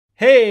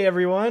Hey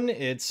everyone,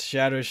 it's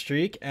Shadow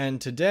Streak, and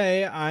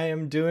today I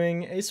am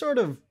doing a sort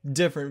of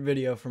different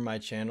video for my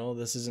channel.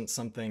 This isn't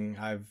something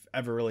I've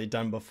ever really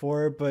done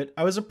before, but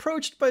I was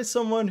approached by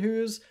someone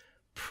who's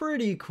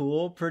pretty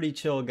cool, pretty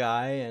chill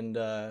guy, and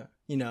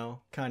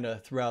kind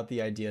of threw out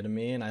the idea to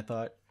me, and I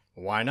thought,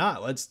 why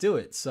not? Let's do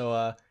it.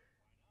 So,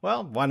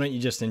 why don't you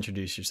just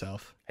introduce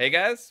yourself? Hey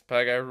guys,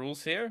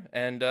 Pieguyrulz here,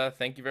 and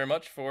thank you very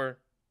much for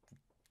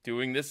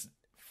doing this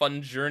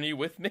fun journey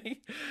with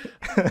me.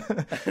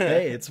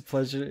 Hey, it's a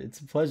pleasure. It's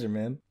a pleasure,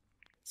 man.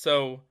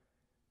 So,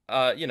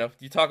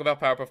 you talk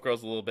about Powerpuff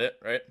Girls a little bit,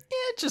 right?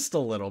 Yeah, just a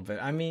little bit.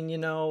 I mean,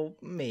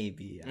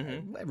 maybe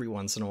every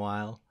once in a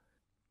while.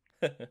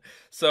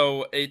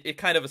 So it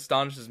kind of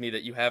astonishes me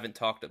that you haven't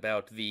talked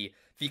about the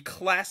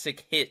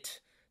classic hit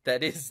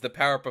that is the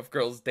Powerpuff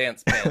Girls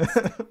dance pants.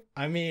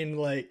 I mean,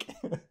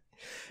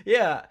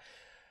 yeah.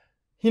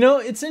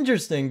 It's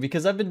interesting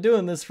because I've been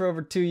doing this for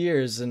over 2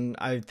 years, and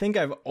I think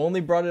I've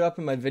only brought it up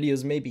in my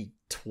videos maybe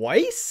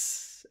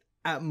twice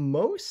at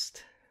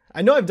most.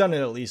 I know I've done it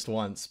at least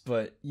once,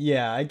 but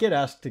yeah, I get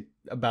asked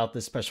about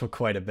this special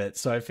quite a bit,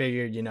 so I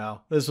figured,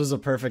 this was a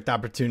perfect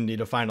opportunity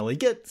to finally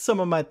get some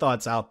of my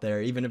thoughts out there,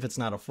 even if it's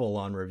not a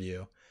full-on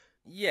review.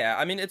 Yeah,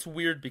 I mean, it's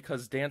weird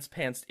because Dance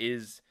Pants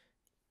is,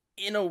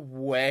 in a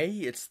way,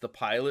 it's the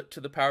pilot to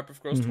the Powerpuff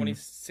Girls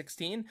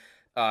 2016.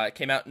 It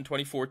came out in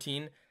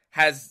 2014,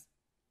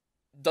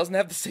 doesn't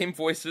have the same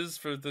voices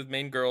for the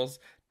main girls,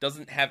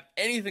 doesn't have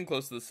anything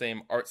close to the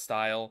same art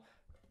style.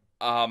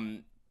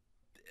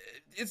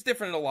 It's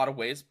different in a lot of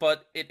ways,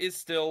 but it is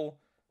still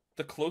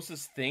the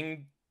closest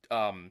thing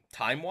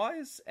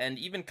time-wise, and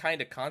even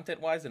kind of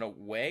content-wise in a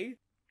way.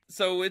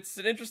 So it's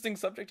an interesting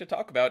subject to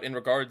talk about in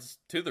regards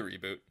to the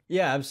reboot.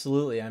 Yeah,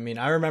 absolutely. I mean,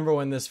 I remember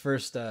when this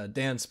first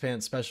Dance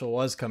Pants special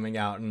was coming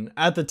out, and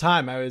at the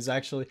time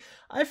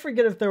I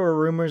forget if there were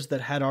rumors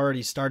that had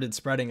already started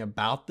spreading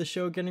about the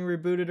show getting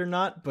rebooted or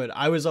not, but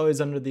I was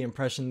always under the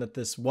impression that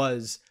this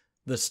was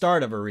the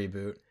start of a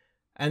reboot.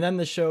 And then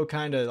the show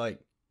kind of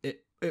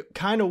it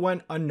kind of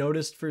went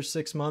unnoticed for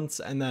 6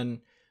 months, and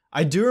then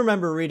I do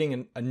remember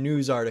reading a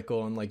news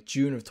article in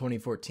June of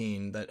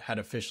 2014 that had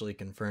officially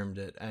confirmed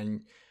it.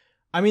 And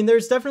I mean,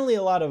 there's definitely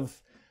a lot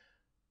of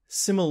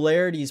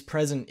similarities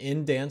present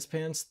in Dance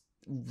Pants,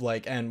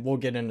 and we'll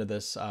get into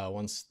this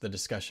once the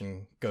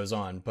discussion goes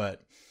on,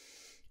 but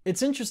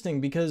it's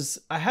interesting because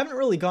I haven't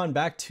really gone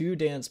back to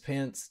Dance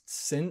Pants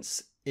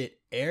since it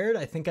aired.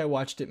 I think I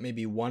watched it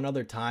maybe one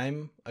other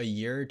time a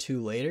year or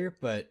two later,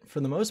 but for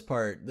the most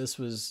part, this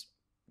was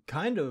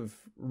kind of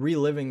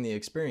reliving the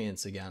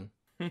experience again.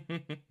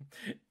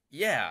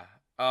 Yeah.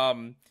 I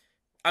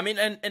mean,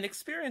 and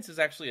experience is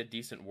actually a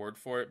decent word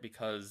for it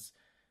because,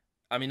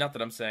 I mean, not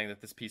that I'm saying that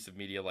this piece of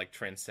media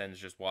transcends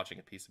just watching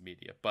a piece of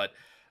media, but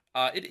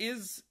it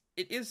is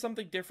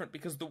something different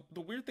because the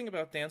weird thing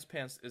about Dance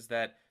Pants is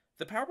that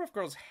the Powerpuff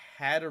Girls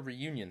had a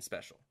reunion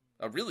special,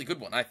 a really good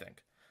one, I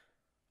think.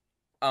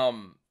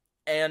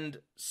 And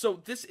so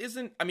this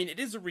isn't, I mean, it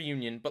is a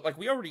reunion, but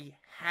we already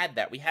had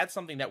that. We had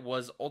something that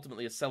was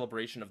ultimately a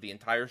celebration of the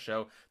entire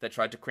show that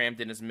tried to cram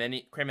in as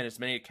many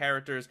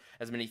characters,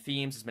 as many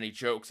themes, as many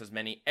jokes, as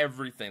many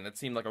everything. That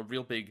seemed like a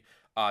real big,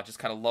 just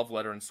kind of love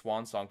letter and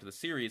swan song to the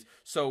series.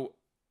 So,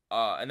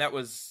 and that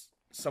was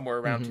somewhere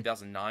around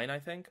 2009, I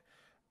think.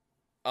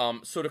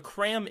 So to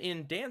cram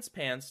in Dance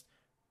Pants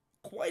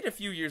quite a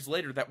few years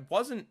later,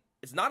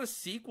 it's not a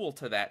sequel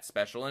to that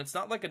special, and it's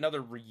not like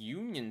another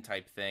reunion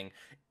type thing.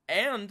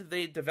 And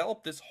they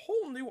developed this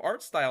whole new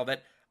art style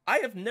that I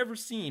have never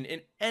seen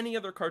in any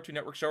other Cartoon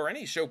Network show or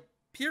any show,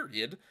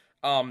 period.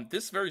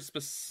 This very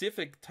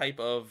specific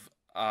type of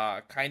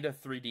kind of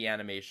 3D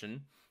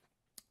animation.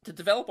 To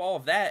develop all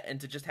of that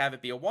and to just have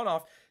it be a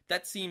one-off,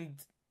 that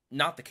seemed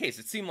not the case.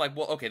 It seemed like,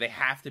 well, okay, they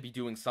have to be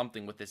doing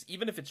something with this.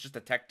 Even if it's just a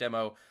tech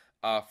demo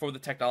for the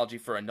technology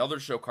for another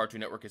show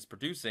Cartoon Network is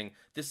producing,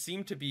 this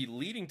seemed to be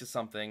leading to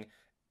something.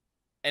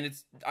 And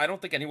I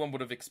don't think anyone would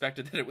have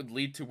expected that it would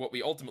lead to what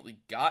we ultimately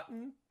got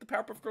in the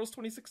Powerpuff Girls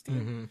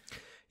 2016.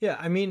 Yeah,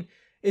 I mean,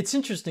 it's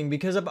interesting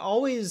because I've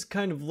always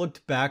kind of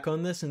looked back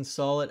on this and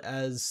saw it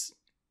as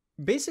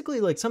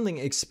basically something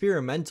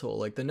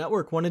experimental. The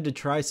network wanted to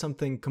try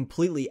something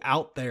completely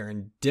out there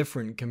and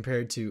different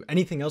compared to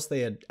anything else they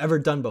had ever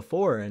done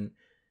before. And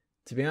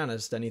to be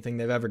honest, anything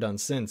they've ever done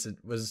since. It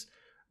was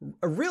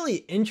a really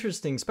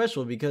interesting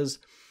special because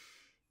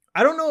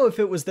I don't know if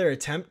it was their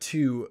attempt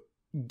to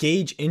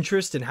gauge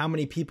interest in how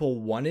many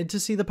people wanted to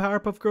see the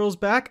Powerpuff Girls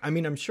back. I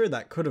mean, I'm sure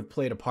that could have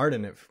played a part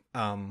in it,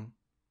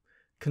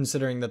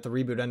 considering that the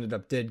reboot ended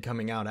up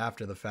coming out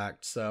after the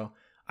fact. So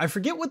I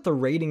forget what the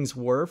ratings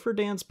were for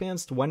Dance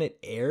Pants when it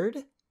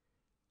aired.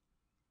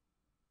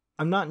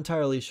 I'm not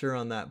entirely sure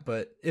on that,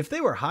 but if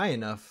they were high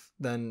enough,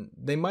 then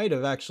they might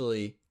have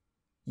actually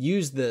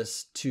used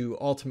this to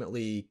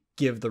ultimately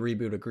give the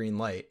reboot a green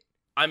light.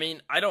 I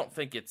mean, I don't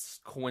think it's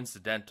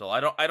coincidental.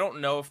 I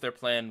don't know if their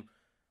plan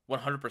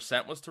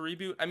 100% was to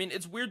reboot. I mean,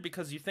 it's weird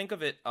because you think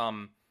of it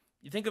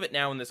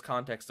now in this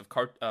context of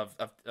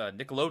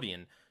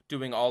Nickelodeon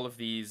doing all of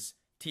these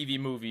TV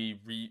movie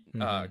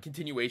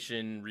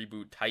continuation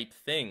reboot type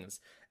things.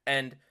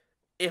 And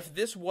if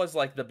this was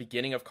like the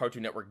beginning of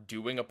Cartoon Network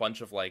doing a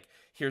bunch of like,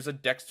 here's a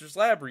Dexter's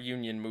Lab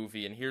reunion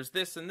movie, and here's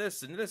this and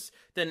this and this,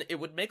 then it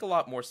would make a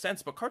lot more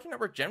sense. But Cartoon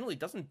Network generally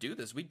doesn't do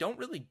this. We don't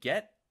really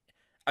get,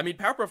 I mean,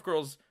 Powerpuff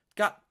Girls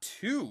got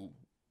 2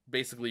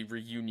 basically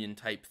reunion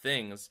type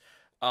things.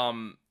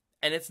 And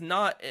it's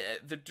not,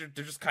 they're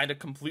just kind of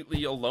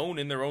completely alone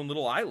in their own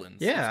little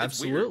islands. Yeah,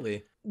 it's absolutely.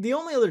 Weird. The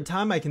only other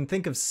time I can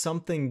think of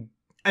something,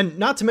 and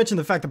not to mention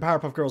the fact that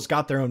Powerpuff Girls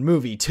got their own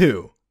movie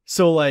too.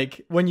 So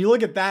like when you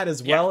look at that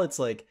as well, it's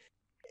like,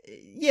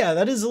 yeah,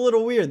 that is a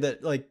little weird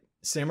that like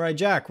Samurai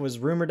Jack was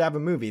rumored to have a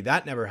movie.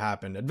 That never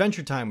happened.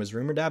 Adventure Time was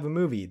rumored to have a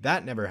movie.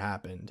 That never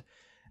happened.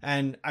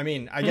 And I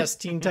mean, I guess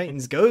Teen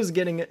Titans Go is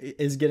getting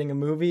a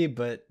movie,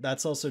 but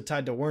that's also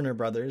tied to Warner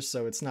Brothers,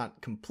 so it's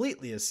not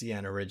completely a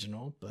CN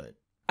original. But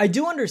I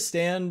do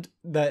understand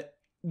that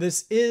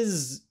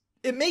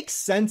it makes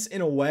sense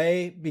in a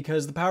way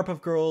because the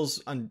Powerpuff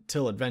Girls,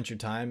 until Adventure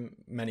Time,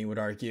 many would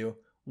argue,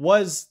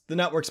 was the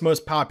network's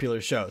most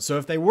popular show. So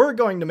if they were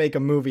going to make a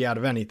movie out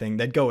of anything,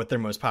 they'd go with their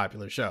most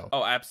popular show.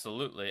 Oh,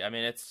 absolutely. I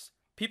mean, it's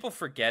people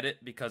forget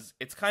it because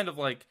it's kind of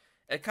like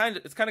it's kind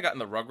of gotten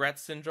the Rugrats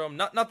syndrome.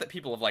 Not that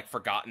people have like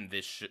forgotten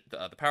this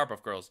the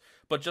Powerpuff Girls,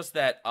 but just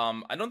that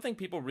I don't think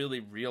people really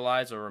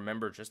realize or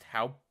remember just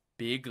how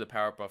big the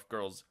Powerpuff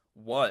Girls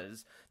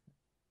was.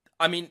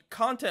 I mean,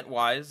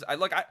 content-wise,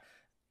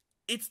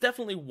 it's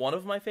definitely one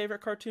of my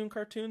favorite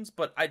cartoons,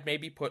 but I'd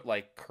maybe put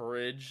like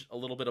Courage a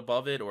little bit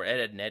above it, or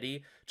Ed, Edd n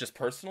Eddy, just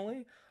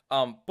personally.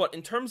 But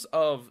in terms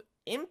of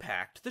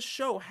impact, the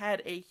show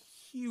had a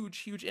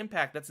huge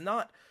impact that's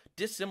not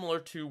dissimilar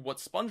to what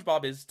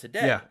SpongeBob is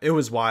today. Yeah, it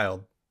was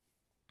wild.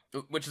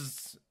 Which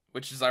is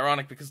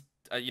ironic because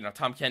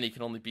Tom Kenny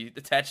can only be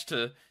attached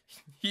to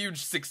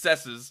huge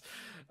successes.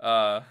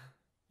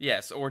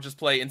 Yes, or just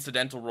play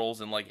incidental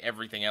roles in like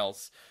everything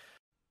else.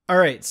 All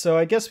right, so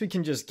I guess we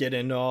can just get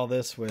into all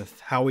this with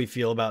how we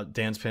feel about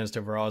Dance Pants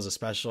overall as a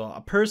special.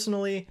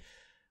 Personally,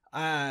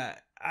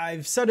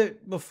 I've said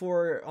it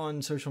before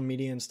on social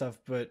media and stuff,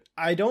 but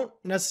I don't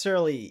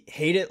necessarily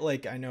hate it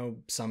like I know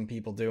some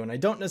people do, and I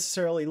don't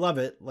necessarily love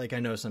it like I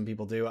know some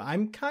people do.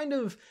 I'm kind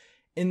of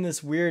in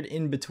this weird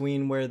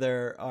in-between where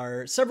there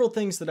are several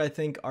things that I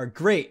think are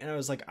great, and I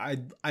was like,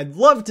 I'd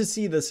love to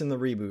see this in the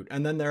reboot,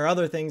 and then there are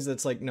other things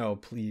that's like, no,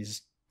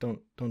 please,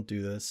 don't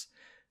do this.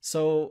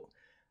 So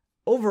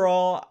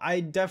overall, I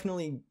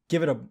definitely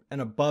give it an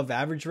above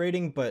average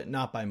rating, but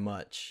not by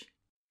much.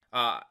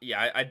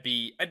 Yeah, I'd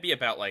be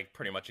about like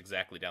pretty much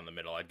exactly down the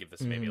middle. I'd give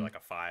this maybe like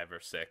a 5 or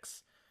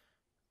 6.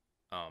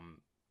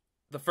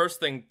 The first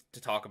thing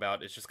to talk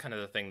about is just kind of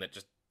the thing that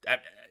just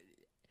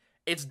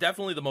it's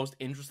definitely the most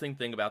interesting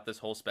thing about this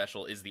whole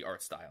special is the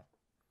art style.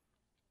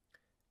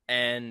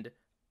 And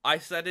I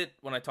said it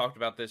when I talked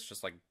about this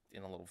just like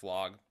in a little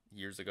vlog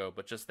years ago,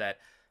 but just that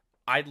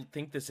I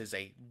think this is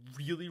a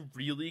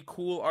really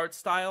cool art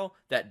style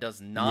that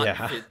does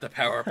not fit the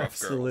Powerpuff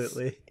Girls.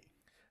 Absolutely.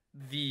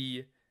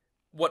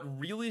 What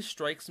really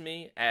strikes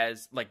me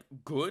as like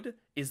good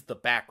is the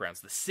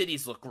backgrounds. The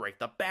cities look great.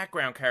 The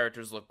background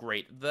characters look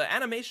great. The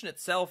animation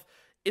itself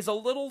is a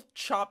little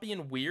choppy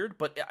and weird,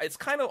 but it's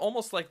kind of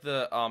almost like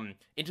the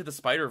Into the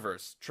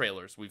Spider-Verse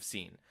trailers we've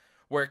seen,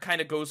 where it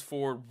kind of goes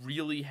for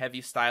really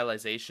heavy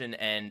stylization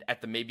and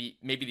at the maybe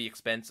the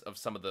expense of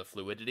some of the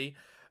fluidity.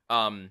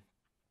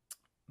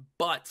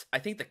 But I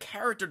think the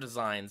character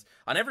designs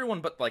on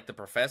everyone but like the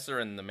professor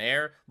and the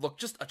mayor look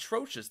just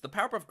atrocious. The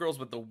Powerpuff Girls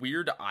with the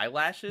weird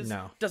eyelashes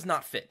does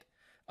not fit.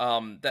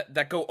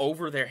 That go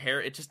over their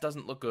hair, it just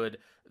doesn't look good.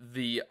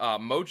 The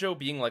Mojo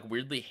being like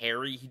weirdly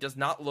hairy, he does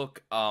not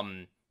look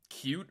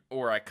cute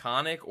or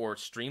iconic or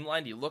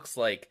streamlined. He looks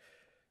like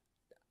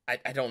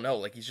I don't know,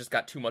 like he's just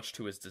got too much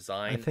to his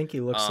design. I think he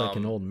looks like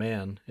an old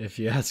man, if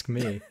you ask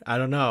me. I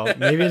don't know.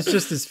 Maybe it's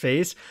just his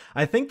face.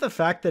 I think the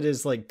fact that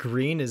his like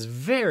green is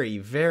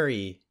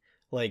very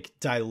like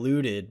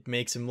diluted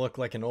makes him look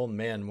like an old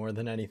man more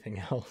than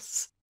anything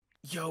else.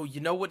 Yo, you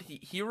know what?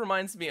 He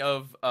reminds me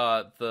of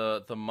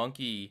the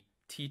monkey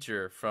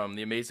teacher from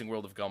The Amazing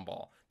World of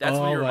Gumball. That's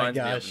what he reminds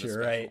me of. You're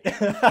right.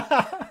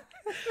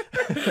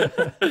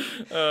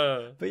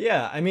 But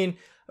yeah, I mean,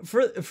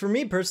 for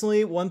me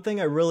personally, one thing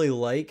I really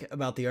like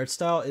about the art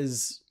style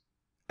is,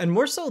 and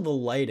more so the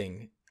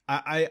lighting.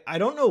 I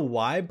don't know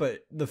why,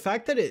 but the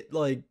fact that it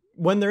like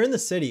when they're in the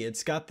city,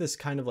 it's got this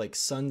kind of like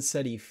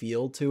sunsetty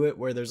feel to it,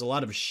 where there's a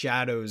lot of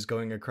shadows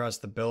going across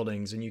the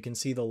buildings, and you can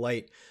see the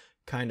light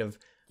kind of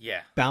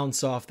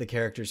bounce off the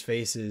characters'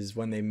 faces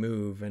when they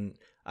move. And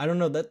I don't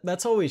know,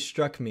 that's always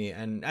struck me.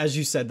 And as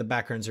you said, the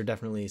backgrounds are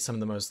definitely some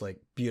of the most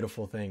like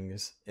beautiful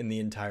things in the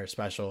entire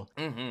special.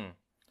 Mm-hmm.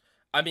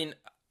 I mean,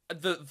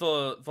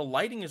 the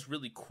lighting is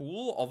really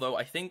cool, although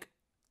I think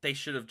they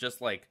should have just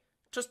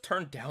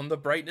turned down the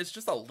brightness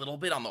just a little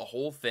bit on the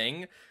whole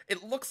thing.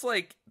 It looks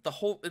like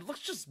it looks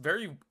just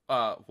very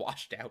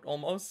washed out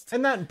almost.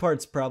 And that in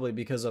part's probably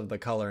because of the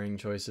coloring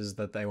choices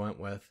that they went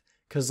with.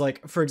 Because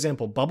like, for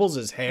example,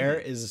 Bubbles' hair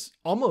is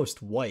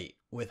almost white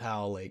with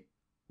how like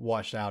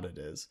washed out it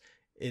is.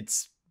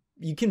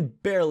 you can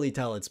barely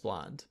tell it's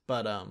blonde.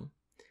 But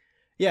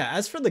yeah,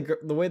 as for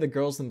the way the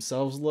girls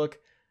themselves look,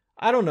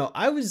 I don't know.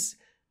 I was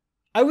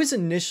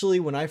initially,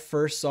 when I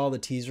first saw the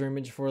teaser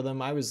image for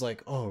them, I was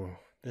like, oh,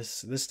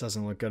 this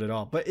doesn't look good at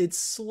all. But it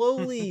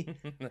slowly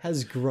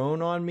has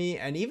grown on me,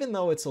 and even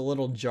though it's a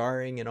little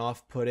jarring and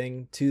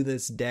off-putting to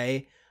this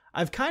day,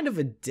 I've kind of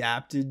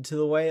adapted to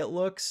the way it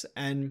looks.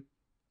 And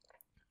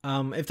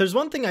if there's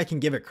one thing I can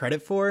give it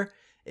credit for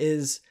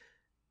is,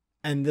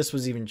 and this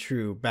was even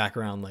true back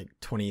around like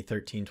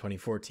 2013,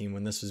 2014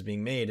 when this was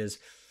being made, is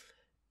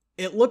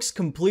it looks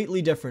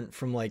completely different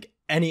from like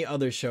any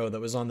other show that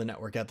was on the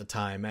network at the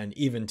time, and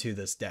even to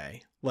this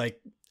day.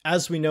 Like,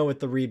 as we know with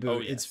the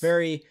reboot, It's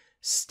very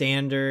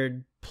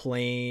standard,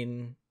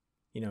 plain,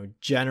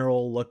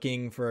 general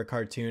looking for a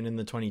cartoon in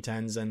the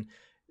 2010s, and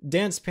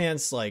Dance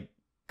Pants like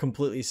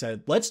completely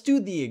said, let's do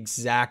the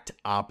exact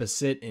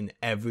opposite in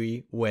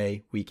every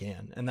way we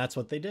can, and that's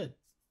what they did.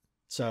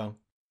 So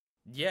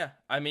yeah,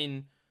 I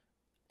mean,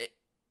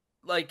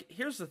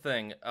 here's the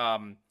thing.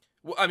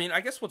 Well, I mean,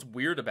 I guess what's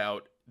weird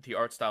about the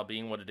art style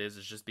being what it is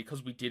just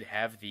because we did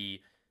have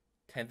the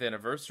 10th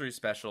anniversary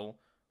special,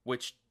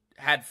 which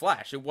had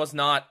Flash. It was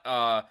not,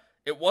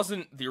 it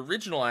wasn't the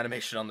original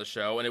animation on the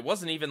show, and it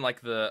wasn't even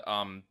like the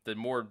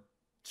more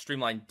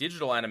streamlined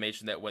digital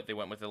animation that they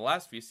went with in the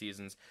last few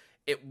seasons.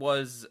 It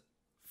was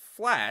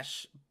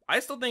Flash. I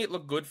still think it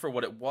looked good for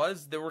what it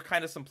was. There were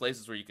kind of some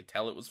places where you could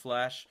tell it was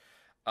Flash.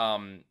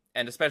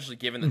 And especially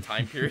given the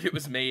time period it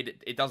was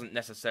made, it doesn't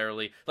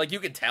necessarily, like, you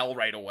can tell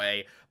right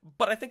away,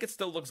 but I think it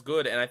still looks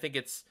good, and I think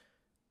it's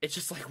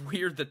just, like,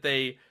 weird that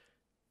they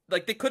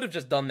could have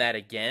just done that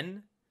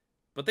again,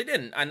 but they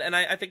didn't, and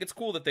I think it's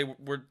cool that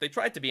they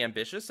tried to be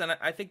ambitious, and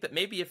I think that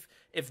maybe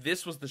if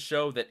this was the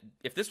show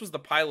if this was the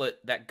pilot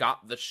that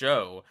got the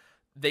show,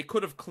 they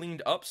could have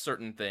cleaned up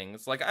certain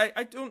things. Like,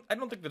 I don't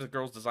think that the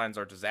girls' designs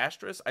are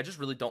disastrous, I just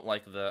really don't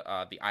like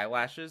the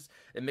eyelashes.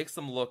 It makes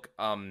them look,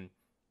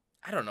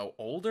 I don't know,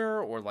 older,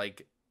 or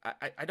like,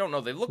 I don't know.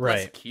 They look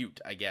less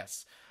cute, I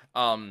guess.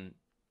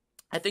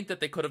 I think that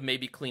they could have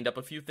maybe cleaned up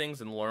a few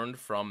things and learned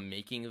from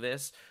making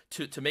this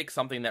to make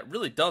something that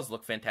really does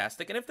look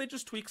fantastic. And if they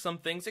just tweak some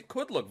things, it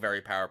could look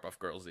very Powerpuff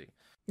Girls-y.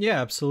 Yeah,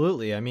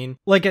 absolutely. I mean,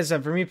 like I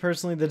said, for me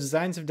personally, the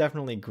designs have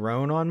definitely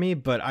grown on me,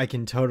 but I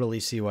can totally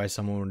see why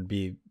someone would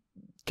be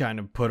kind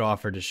of put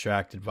off or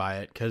distracted by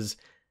it. Because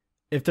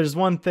if there's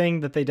one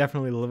thing that they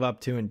definitely live up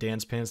to in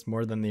Dance Pants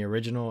more than the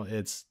original,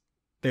 it's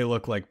they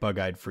look like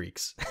bug-eyed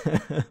freaks.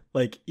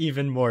 Like,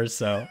 even more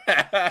so.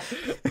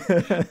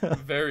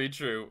 Very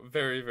true.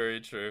 Very,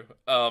 very true.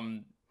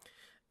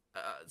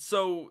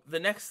 So the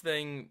next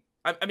thing,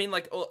 I mean,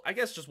 like, I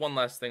guess just one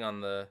last thing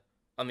on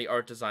the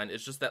art design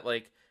is just that,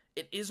 like,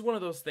 it is one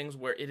of those things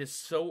where it is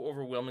so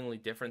overwhelmingly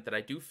different that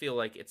I do feel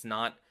like it's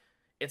not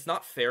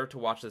fair to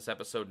watch this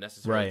episode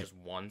necessarily just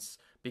once,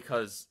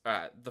 because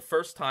the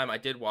first time I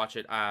did watch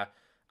it,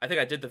 I think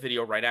I did the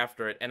video right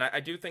after it, and I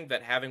do think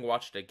that having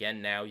watched it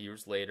again now,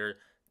 years later,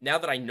 now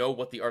that I know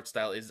what the art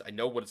style is, I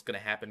know what's going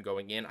to happen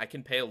going in, I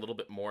can pay a little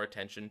bit more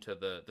attention to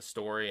the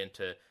story and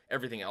to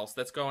everything else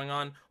that's going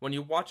on. When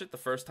you watch it the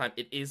first time,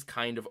 it is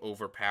kind of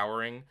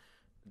overpowering.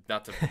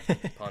 Not to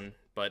pun,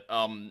 but,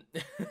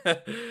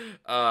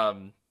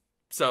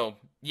 so,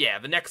 yeah,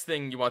 the next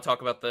thing you want to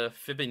talk about, the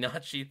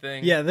Fibonacci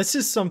thing? Yeah, this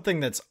is something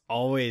that's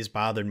always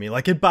bothered me.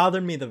 Like, it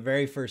bothered me the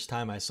very first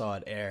time I saw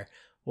it air,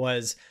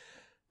 was...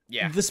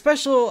 Yeah. The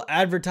special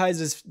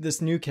advertises this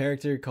new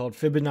character called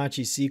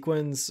Fibonacci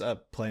Sequence,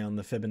 play on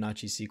the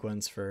Fibonacci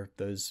sequence for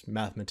those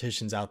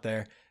mathematicians out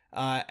there.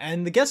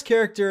 And the guest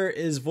character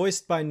is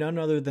voiced by none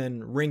other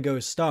than Ringo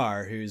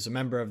Starr, who's a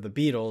member of the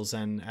Beatles.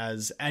 And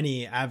as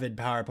any avid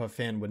Powerpuff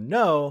fan would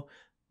know,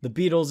 the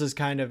Beatles is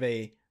kind of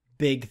a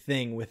big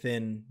thing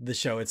within the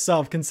show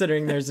itself,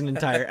 considering there's an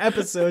entire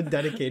episode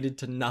dedicated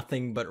to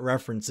nothing but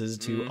references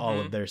to all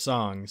of their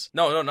songs.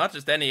 No, not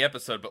just any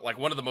episode, but like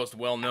one of the most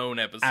well-known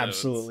episodes.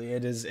 Absolutely.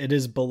 It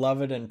is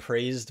beloved and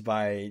praised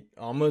by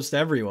almost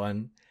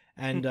everyone.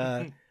 And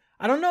I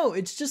don't know,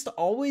 it's just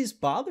always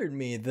bothered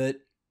me that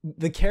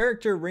the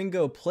character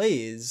Ringo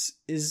plays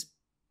is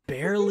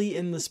barely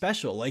in the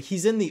special. Like,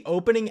 he's in the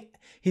opening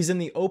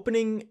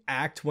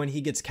act when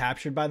he gets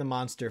captured by the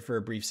monster for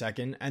a brief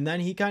second, and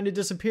then he kind of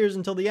disappears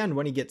until the end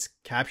when he gets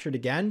captured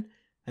again,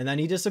 and then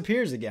he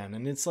disappears again.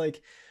 And it's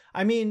like,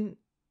 I mean,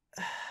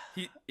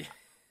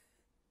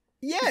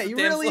 yeah, he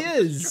really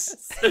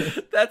is.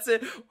 That's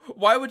it.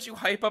 Why would you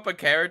hype up a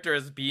character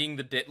as being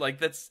like,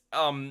 that's,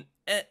 I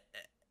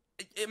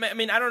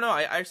mean, I don't know.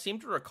 I seem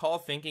to recall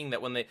thinking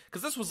that when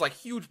because this was like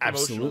huge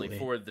promotionally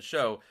for the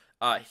show,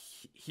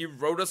 he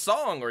wrote a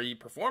song, or he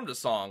performed a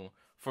song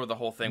for the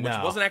whole thing, which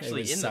wasn't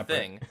actually in the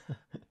thing,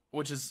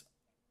 which is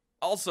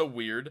also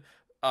weird.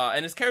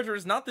 And his character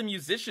is not the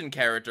musician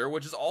character,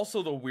 which is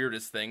also the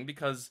weirdest thing,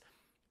 because,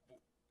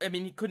 I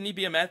mean, couldn't he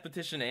be a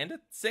mathematician and a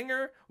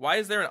singer? Why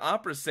is there an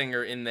opera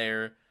singer in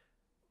there?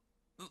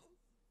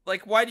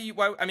 Like, why,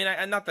 I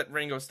mean, not that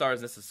Ringo Starr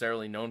is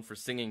necessarily known for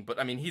singing, but,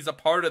 I mean, he's a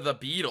part of the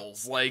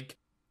Beatles. Like,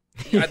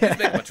 I think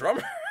make him a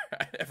drummer,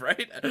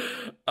 right?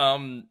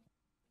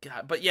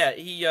 God, but yeah,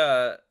 he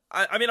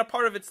I mean, a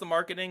part of it's the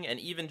marketing, and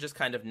even just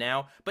kind of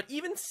now, but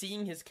even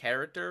seeing his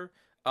character,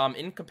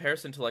 in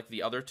comparison to like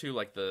the other two,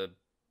 like the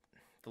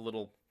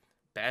little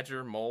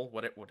badger mole,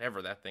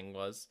 whatever that thing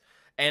was,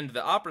 and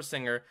the opera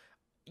singer,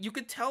 you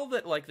could tell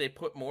that like they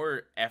put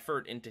more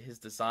effort into his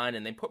design,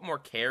 and they put more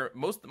care,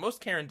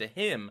 most care into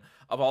him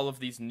of all of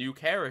these new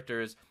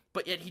characters,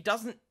 but yet he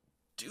doesn't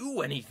do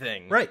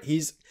anything. Right.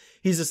 He's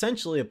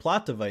essentially a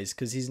plot device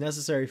because he's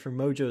necessary for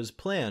Mojo's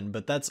plan,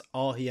 but that's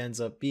all he ends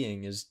up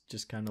being, is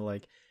just kind of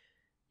like,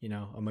 a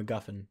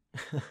MacGuffin.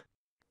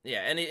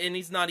 Yeah, and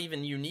he's not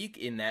even unique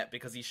in that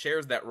because he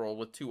shares that role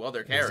with two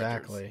other characters.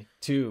 Exactly.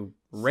 Two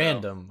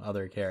random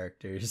other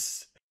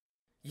characters.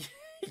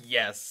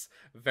 Yes,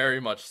 very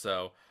much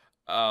so.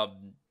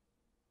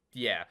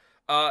 Yeah.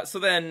 So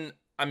then,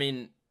 I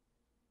mean,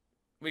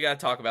 we gotta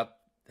talk about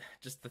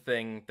just the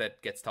thing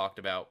that gets talked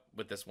about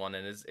with this one,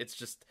 and it's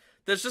just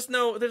there's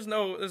no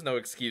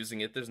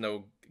excusing it. There's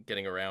no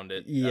getting around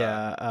it.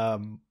 Yeah.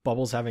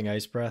 Bubbles having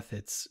ice breath.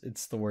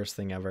 It's the worst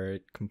thing ever.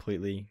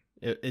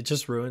 It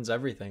just ruins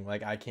everything.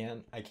 Like I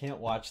can't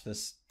watch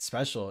this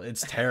special.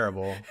 It's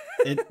terrible.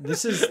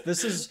 This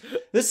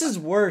is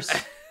worse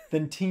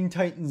than Teen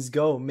Titans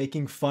Go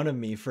making fun of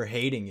me for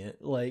hating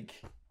it. Like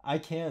I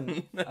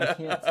can't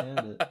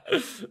stand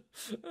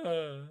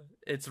it.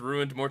 It's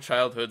ruined more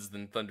childhoods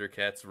than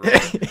Thundercats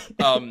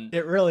ruined.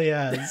 It really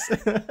has.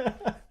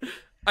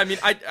 I mean,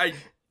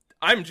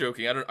 I'm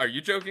joking. Are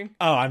you joking?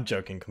 Oh, I'm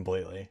joking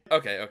completely.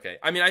 Okay.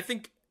 I mean, I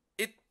think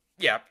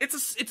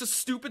it's a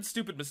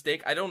stupid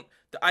mistake.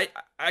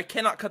 I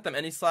cannot cut them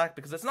any slack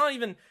because it's not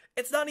even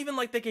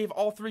like they gave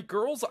all three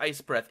girls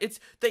ice breath.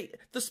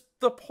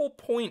 The whole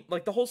point,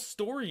 like the whole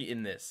story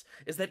in this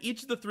is that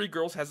each of the three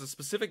girls has a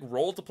specific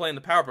role to play in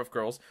the Powerpuff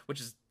Girls, which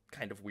is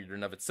kind of weird in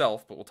and of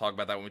itself, but we'll talk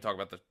about that when we talk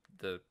about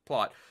the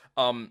plot.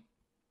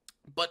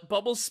 But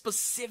Bubbles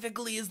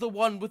specifically is the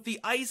one with the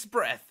ice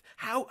breath.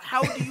 How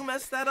do you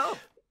mess that up?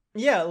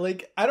 Yeah,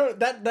 like I don't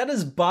that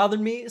has bothered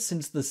me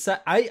since the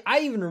set. I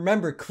even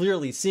remember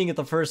clearly seeing it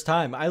the first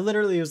time. I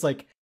literally was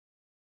like,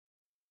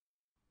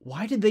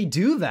 why did they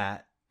do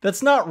that?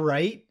 That's not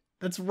right.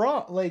 That's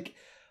wrong. Like,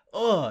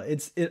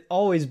 it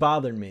always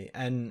bothered me.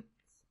 And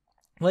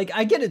like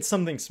I get it's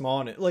something small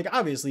and it like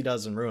obviously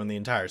doesn't ruin the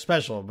entire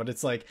special, but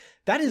it's like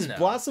that is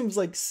Blossom's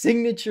like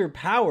signature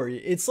power.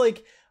 It's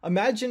like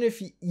imagine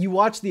if you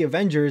watch the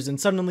Avengers and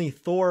suddenly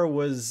Thor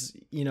was,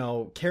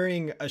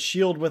 carrying a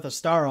shield with a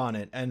star on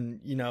it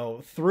and,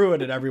 threw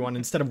it at everyone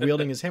instead of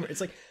wielding his hammer.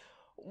 It's like,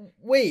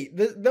 wait,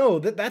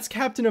 that's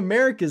Captain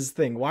America's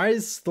thing. Why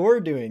is Thor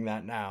doing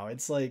that now?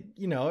 It's like,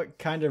 it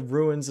kind of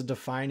ruins it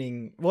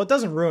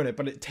doesn't ruin it,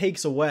 but it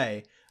takes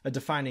away a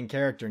defining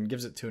character and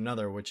gives it to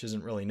another, which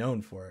isn't really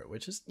known for it,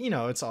 which is,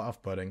 it's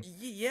off-putting.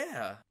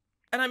 Yeah.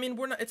 And I mean,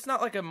 it's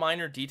not like a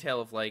minor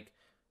detail of like,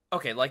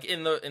 okay, like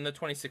in the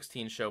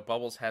 2016 show,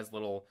 Bubbles has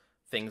little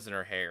things in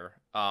her hair.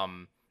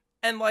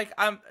 And like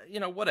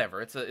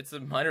whatever. It's a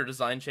minor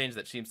design change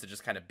that seems to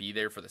just kind of be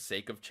there for the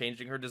sake of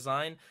changing her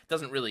design.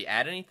 Doesn't really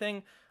add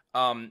anything.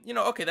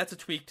 Okay, that's a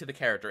tweak to the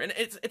character. And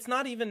it's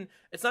not even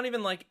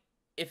like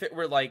if it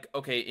were like,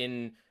 okay,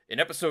 in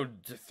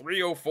episode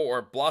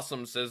 304,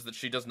 Blossom says that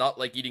she does not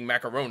like eating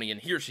macaroni, and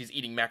here she's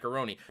eating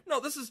macaroni. No,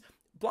 this is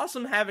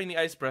Blossom having the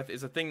ice breath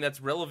is a thing that's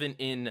relevant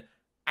in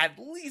at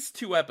least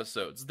 2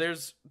 episodes.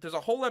 There's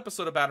a whole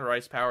episode about her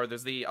ice power.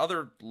 There's the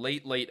other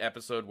late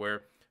episode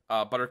where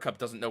Buttercup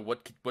doesn't know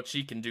what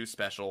she can do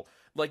special.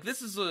 Like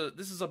this is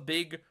a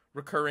big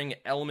recurring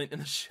element in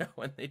the show,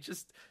 and they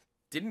just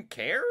didn't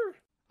care.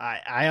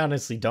 I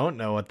honestly don't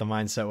know what the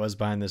mindset was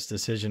behind this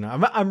decision.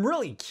 I'm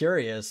really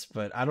curious,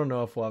 but I don't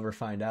know if we'll ever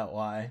find out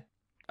why.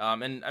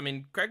 And I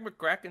mean, Greg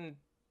McCracken,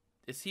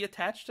 is he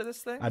attached to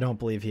this thing? I don't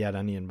believe he had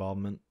any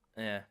involvement.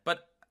 Yeah,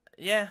 but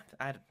yeah,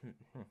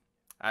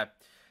 I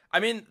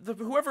mean,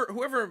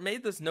 whoever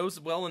made this knows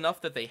well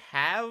enough that they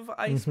have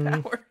ice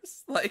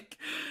powers. Like,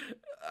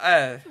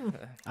 I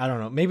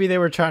don't know. Maybe they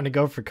were trying to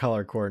go for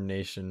color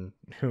coordination.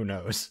 Who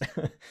knows?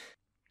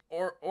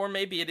 or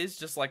maybe it is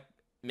just like,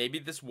 maybe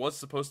this was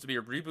supposed to be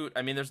a reboot.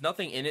 I mean, there's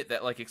nothing in it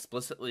that like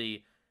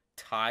explicitly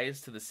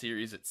ties to the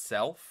series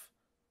itself.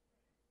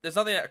 There's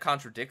nothing that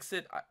contradicts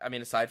it. I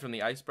mean, aside from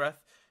the ice breath.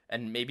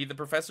 And maybe the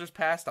professor's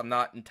past. I'm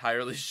not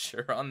entirely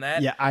sure on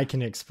that. Yeah, I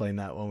can explain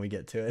that when we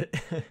get to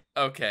it.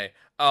 Okay.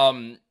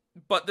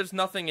 But there's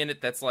nothing in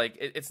it that's like,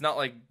 it's not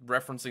like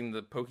referencing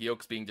the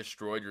Pokeokes being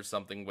destroyed or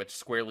something, which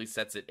squarely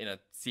sets it in a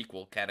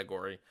sequel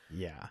category.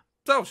 Yeah.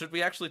 So, should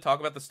we actually talk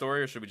about the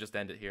story, or should we just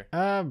end it here?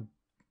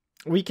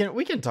 We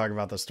can talk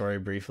about the story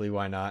briefly.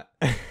 Why not?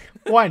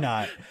 Why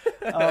not?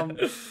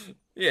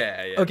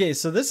 Yeah. Okay,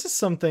 so this is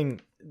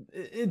something.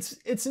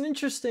 It's an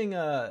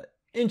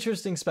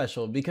interesting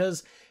special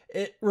because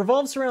it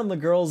revolves around the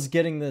girls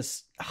getting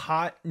this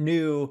hot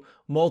new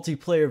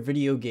multiplayer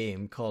video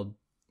game called,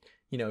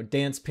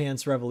 Dance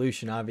Pants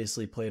Revolution,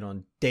 obviously played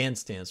on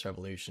Dance Dance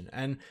Revolution.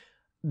 And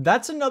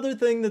that's another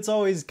thing that's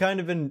always kind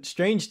of been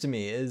strange to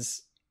me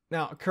is,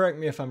 now correct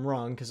me if I'm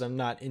wrong because I'm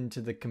not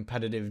into the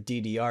competitive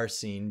DDR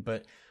scene,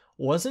 but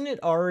wasn't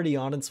it already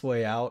on its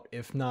way out,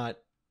 if not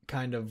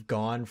kind of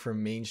gone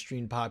from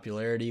mainstream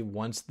popularity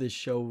once this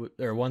show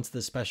or once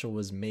the special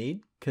was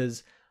made?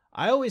 Because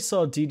I always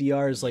saw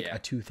DDR as like a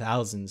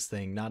 2000s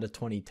thing, not a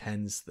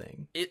 2010s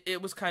thing.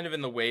 It was kind of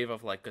in the wave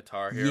of like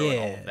Guitar Hero and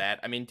all of that.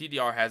 I mean,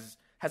 DDR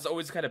has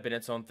always kind of been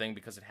its own thing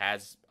because it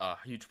has a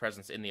huge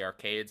presence in the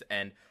arcades,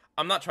 and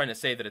I'm not trying to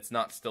say that it's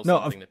not still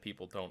something that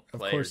people don't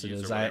play. Of course it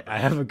is. I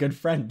have a good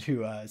friend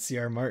who,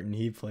 CR Martin,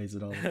 he plays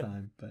it all the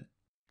time.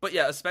 But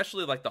yeah,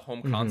 especially like the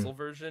home console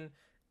version,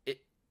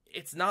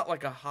 it's not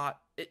like a hot...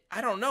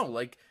 I don't know,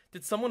 like,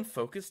 did someone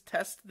focus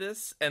test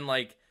this and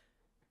like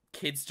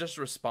kids just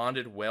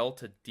responded well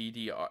to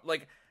DDR?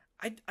 Like,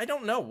 I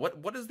don't know.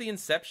 What is the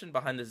inception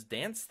behind this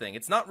dance thing?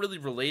 It's not really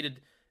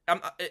related...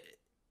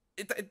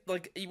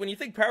 like, when you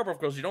think Powerpuff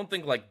Girls, you don't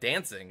think like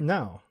dancing.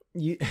 No.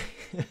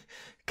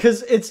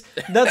 Because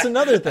that's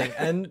another thing,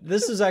 and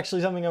this is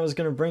actually something I was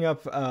going to bring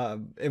up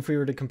if we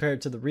were to compare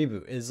it to the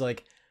reboot, is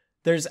like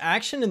there's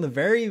action in the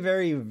very,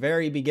 very,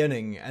 very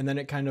beginning, and then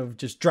it kind of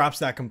just drops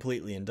that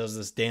completely and does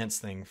this dance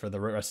thing for the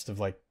rest of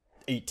like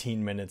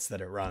 18 minutes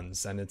that it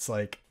runs, and it's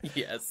like,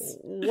 yes,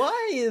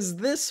 why is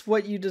this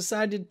what you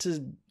decided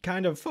to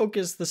kind of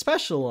focus the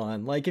special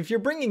on? Like, if you're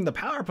bringing the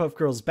Powerpuff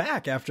Girls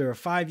back after a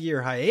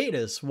 5-year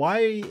hiatus, why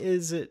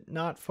is it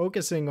not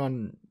focusing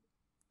on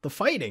the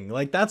fighting?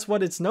 Like, that's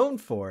what it's known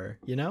for,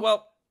 you know?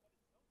 Well,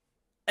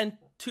 and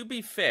to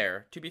be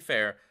fair,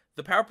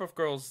 the Powerpuff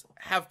Girls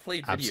have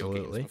played video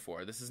games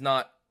before. This is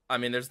not, I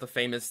mean, there's the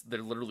famous,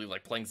 they're literally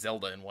like playing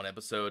Zelda in one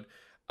episode.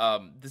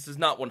 This is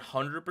not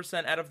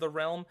 100% out of the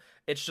realm.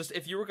 It's just,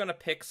 if you were going to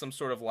pick some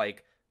sort of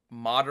like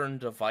modern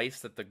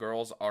device that the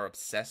girls are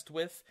obsessed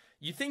with,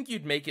 you think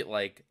you'd make it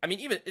like, I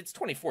mean, even it's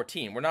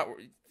 2014.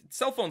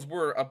 Cell phones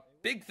were a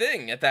big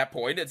thing at that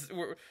point. This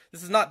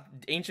is not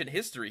ancient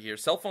history here.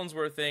 Cell phones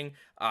were a thing.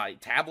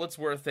 Tablets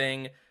were a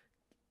thing.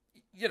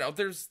 You know,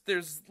 there's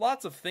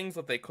lots of things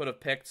that they could have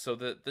picked. So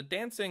the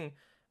dancing,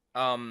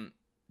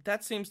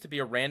 that seems to be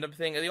a random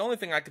thing. The only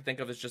thing I could think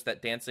of is just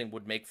that dancing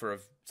would make for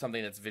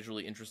something that's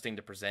visually interesting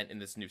to present in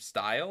this new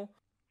style.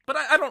 But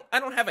I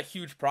don't have a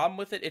huge problem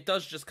with it. It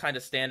does just kind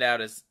of stand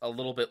out as a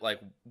little bit like,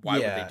 why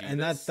would they do and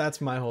this? that's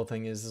my whole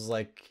thing is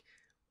like,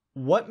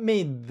 what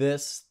made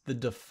this the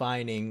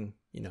defining,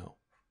 you know,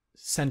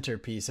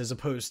 centerpiece as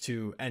opposed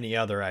to any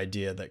other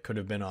idea that could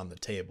have been on the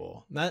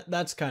table?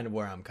 That's kind of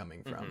where I'm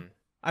coming from. Mm-hmm.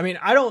 I mean,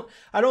 I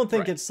don't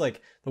think it's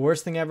like the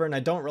worst thing ever, and I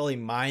don't really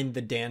mind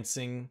the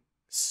dancing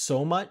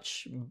so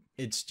much.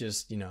 It's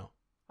just, you know,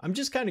 I'm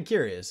just kind of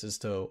curious as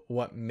to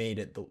what made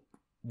it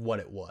what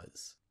it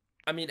was.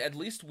 I mean, at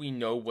least we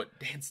know what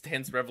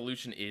Dance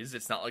Revolution is.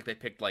 It's not like they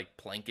picked like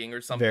planking or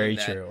something. Very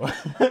true.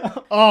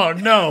 Oh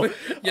no!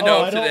 You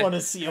know, I don't want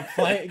to see a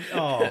plank.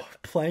 Oh,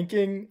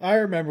 planking! I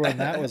remember when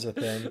that was a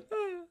thing.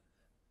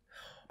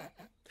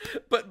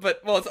 But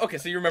well, it's okay.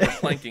 So you remember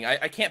planking.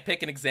 I can't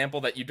pick an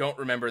example that you don't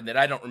remember and that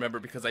I don't remember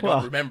because I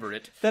don't remember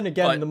it. Then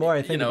again, but, the more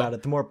I think about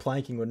it, the more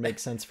planking would make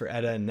sense for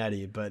Edda and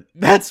Nettie. But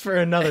that's for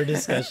another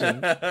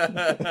discussion.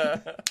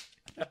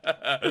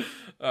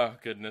 Oh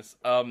goodness.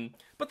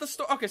 But the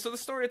story. Okay, so the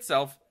story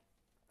itself,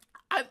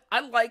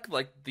 I like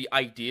the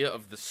idea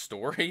of the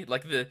story,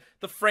 like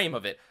the frame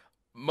of it.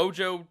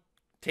 Mojo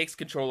takes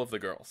control of the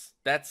girls.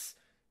 That's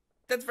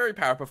very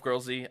Powerpuff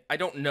Girls-y. I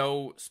don't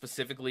know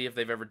specifically if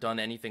they've ever done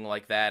anything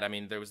like that. I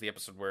mean, there was the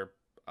episode where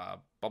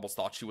Bubbles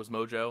thought she was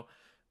Mojo,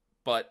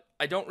 but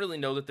I don't really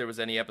know that there was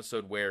any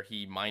episode where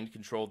he mind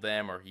controlled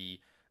them or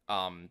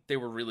they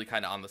were really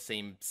kind of on the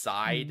same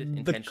side,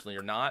 intentionally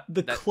or not.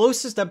 The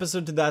closest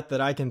episode to that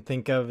I can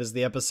think of is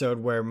the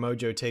episode where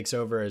Mojo takes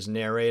over as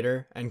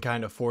narrator and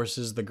kind of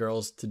forces the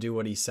girls to do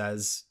what he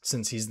says,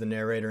 since he's the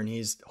narrator and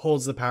he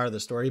holds the power of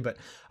the story. But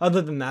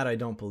other than that, I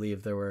don't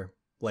believe there were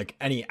like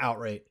any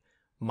outright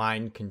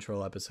mind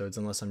control episodes,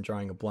 unless I'm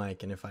drawing a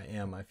blank, and if I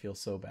am, I feel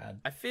so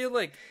bad. I feel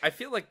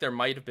like there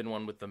might have been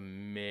one with the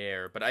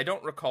mayor, but I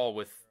don't recall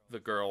with the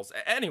girls.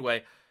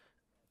 Anyway,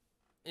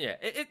 yeah,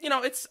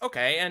 it's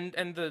okay, and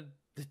the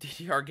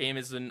DDR game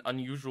is an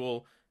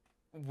unusual,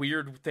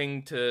 weird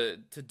thing to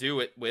do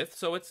it with,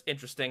 so it's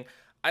interesting.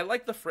 I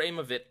like the frame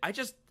of it.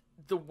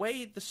 The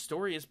way the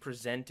story is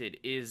presented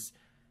it's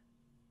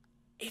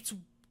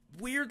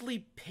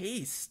weirdly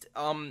paced.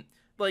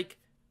 Like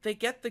they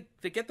get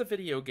the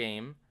video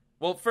game.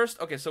 Well, first,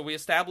 okay, so we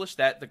established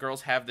that the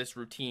girls have this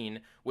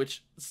routine,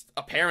 which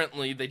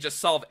apparently they just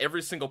solve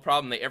every single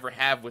problem they ever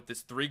have with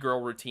this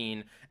 3-girl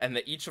routine, and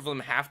that each of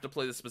them have to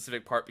play the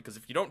specific part, because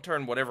if you don't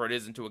turn whatever it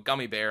is into a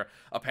gummy bear,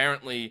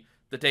 apparently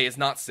the day is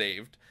not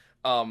saved.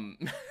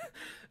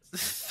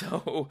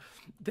 So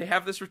they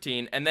have this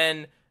routine, and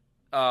then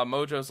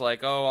Mojo's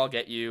like, oh, I'll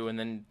get you, and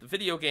then the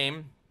video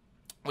game,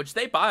 which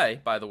they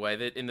buy, by the way,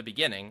 that in the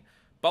beginning,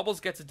 Bubbles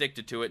gets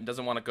addicted to it and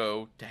doesn't want to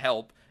go to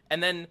help,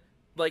 and then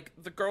like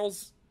the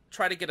girls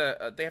try to get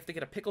they have to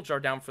get a pickle jar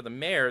down for the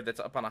mayor that's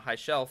up on a high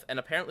shelf, and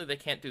apparently they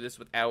can't do this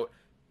without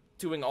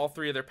doing all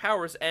 3 of their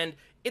powers, and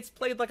it's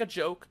played like a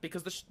joke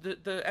because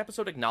the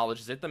episode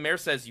acknowledges it. The mayor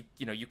says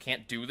you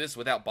can't do this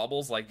without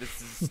Bubbles, like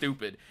this is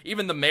stupid.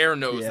 Even the mayor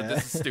knows that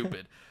this is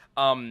stupid.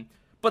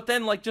 But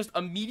then, like, just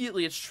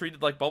immediately it's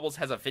treated like Bubbles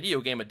has a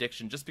video game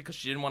addiction just because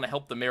she didn't want to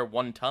help the mayor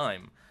one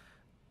time.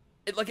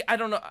 Like, I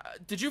don't know.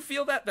 Did you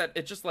feel that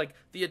it just, like,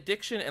 the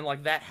addiction and,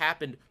 like, that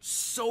happened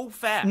so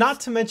fast?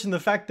 Not to mention the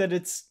fact that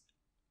it's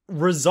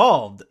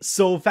resolved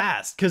so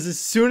fast, because as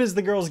soon as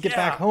the girls get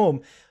back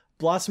home,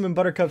 Blossom and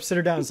Buttercup sit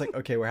her down. It's like,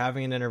 okay, we're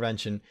having an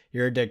intervention.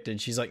 You're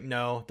addicted. She's like,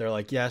 no. They're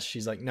like, yes.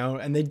 She's like, no.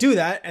 And they do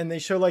that, and they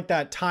show like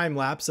that time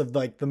lapse of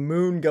like the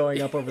moon going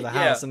up over the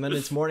house, and then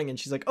it's morning, and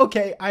she's like,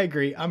 okay, I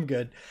agree, I'm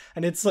good.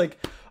 And it's like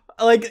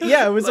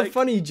yeah, it was like, a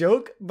funny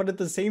joke, but at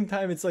the same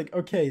time, it's like,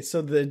 okay,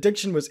 so the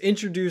addiction was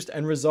introduced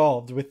and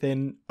resolved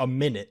within a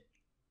minute.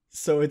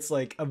 So it's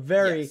like a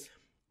very,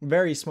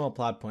 very small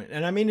plot point.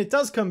 And I mean, it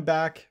does come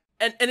back,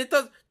 and it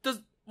does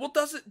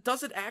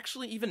it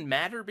actually even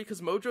matter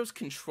because Mojo's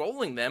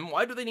controlling them?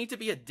 Why do they need to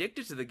be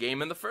addicted to the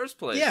game in the first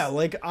place? Yeah,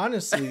 like,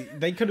 honestly,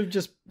 they could have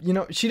just,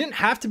 she didn't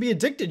have to be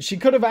addicted. She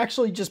could have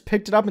actually just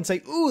picked it up and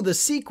say, ooh, the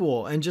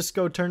sequel, and just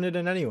go turn it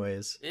in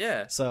anyways.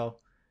 Yeah. So,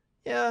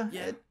 yeah.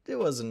 It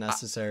wasn't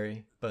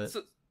necessary, but...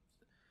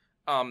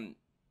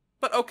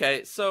 But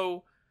okay,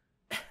 so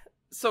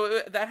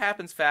that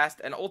happens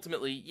fast, and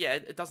ultimately,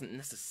 it doesn't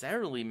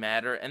necessarily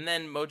matter, and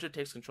then Mojo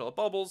takes control of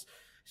Bubbles.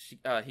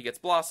 He gets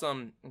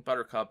Blossom,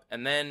 Buttercup,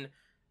 and then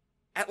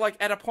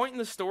at a point in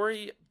the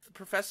story, the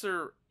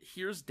professor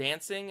hears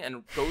dancing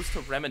and goes to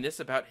reminisce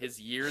about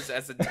his years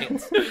as a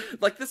dancer.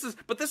 This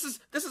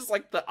is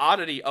like the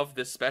oddity of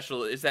this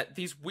special, is that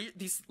these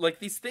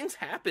things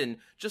happen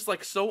just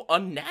like so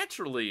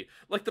unnaturally.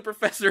 Like the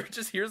professor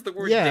just hears the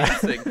word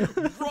dancing,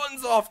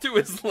 runs off to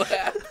his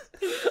lab.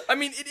 I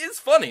mean, it is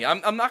funny.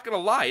 I'm not gonna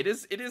lie. It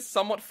is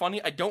somewhat funny.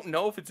 I don't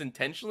know if it's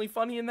intentionally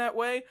funny in that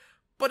way,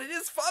 but it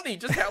is funny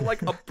just how,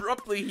 like,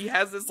 abruptly he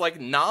has this, like,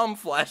 Nam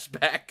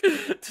flashback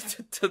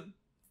to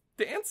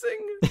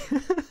dancing.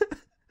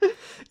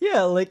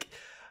 Yeah, like,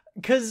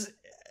 because,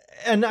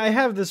 and I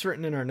have this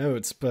written in our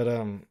notes, but,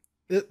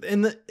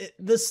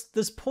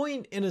 this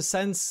point, in a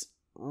sense,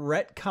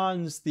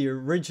 retcons the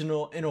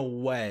original in a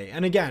way.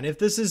 And again, if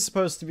this is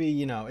supposed to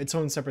be, its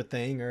own separate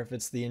thing, or if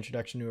it's the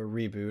introduction to a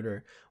reboot,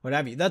 or what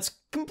have you, that's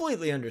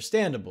completely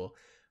understandable.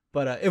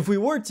 But if we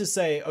were to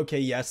say, okay,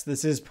 yes,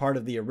 this is part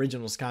of the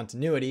original's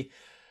continuity,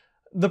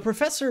 the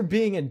professor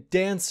being a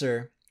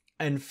dancer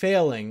and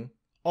failing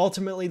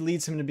ultimately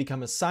leads him to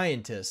become a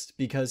scientist,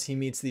 because he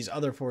meets these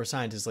other 4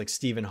 scientists like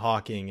Stephen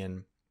Hawking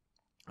and...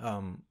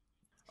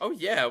 Oh,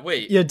 yeah,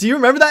 wait. Yeah, do you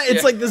remember that?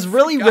 It's like this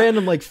really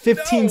random, like,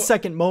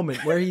 15-second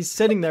moment where he's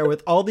sitting there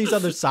with all these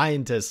other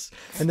scientists,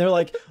 and they're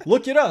like,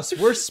 look at us,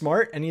 we're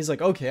smart. And he's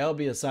like, okay, I'll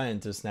be a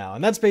scientist now.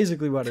 And that's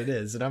basically what it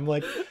is. And I'm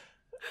like...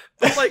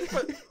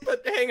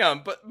 but hang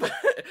on, but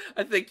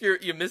I think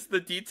you missed the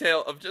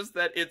detail of just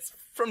that it's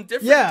from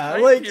different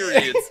time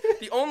periods.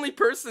 The only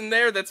person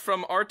there that's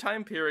from our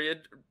time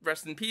period,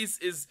 rest in peace,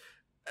 is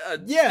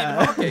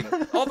Stephen Hawking.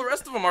 All the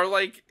rest of them are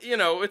like,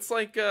 it's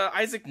like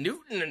Isaac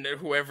Newton and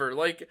whoever.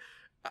 Like,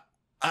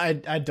 I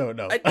don't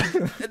know.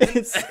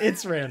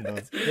 It's random.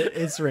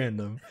 It's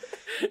random.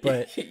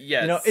 But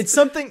yes. It's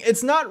something.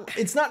 It's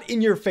not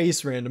in your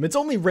face random. It's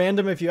only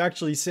random if you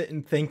actually sit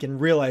and think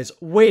and realize,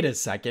 wait a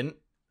second,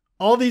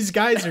 all these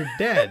guys are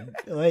dead.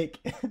 Like,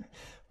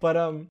 but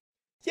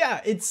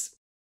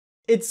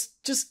it's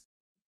just,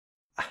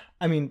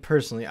 I mean,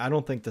 personally, I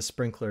don't think the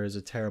sprinkler is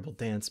a terrible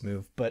dance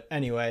move, but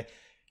anyway,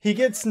 he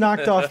gets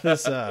knocked off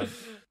this hay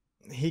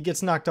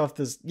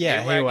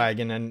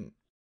wagon, and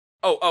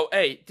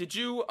hey, do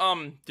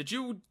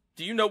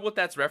you know what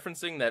that's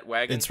referencing, that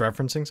wagon? It's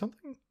referencing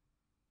something?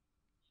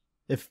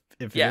 If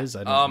it is,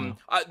 I don't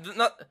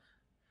know.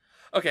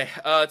 Okay,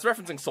 it's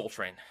referencing Soul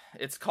Train.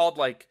 It's called,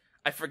 like,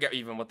 I forget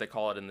even what they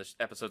call it in this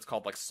episode. It's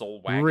called, like,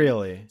 Soul Wagon.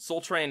 Really?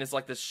 Soul Train is,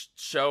 like, this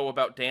show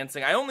about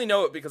dancing. I only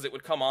know it because it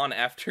would come on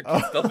after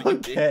WB.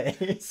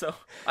 Okay. So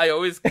I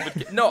always would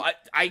get... No,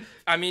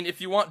 I mean,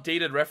 if you want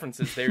dated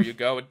references, there you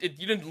go. You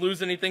didn't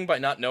lose anything by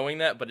not knowing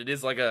that, but it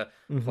is like a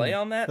play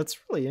on that. That's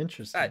really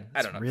interesting.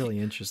 I don't know. Really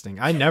interesting.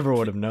 I never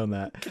would have known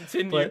that.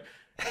 Continue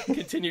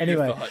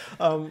anyway, your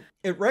thought.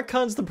 It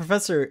retcons the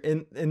professor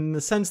in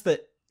the sense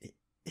that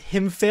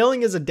him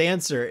failing as a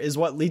dancer is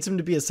what leads him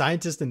to be a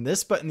scientist in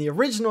this, but in the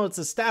original it's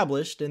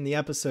established in the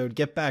episode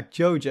Get Back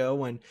Jojo,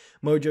 when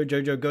Mojo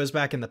Jojo goes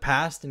back in the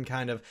past and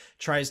kind of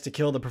tries to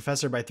kill the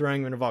professor by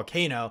throwing him in a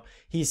volcano.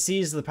 He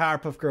sees the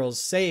Powerpuff Girls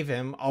save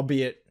him,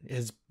 albeit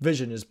his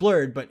vision is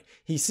blurred, but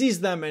he sees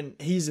them and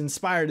he's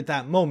inspired at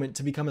that moment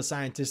to become a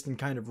scientist and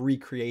kind of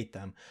recreate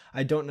them.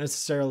 I don't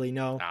necessarily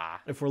know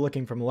if we're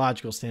looking from a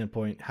logical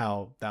standpoint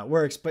how that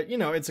works, but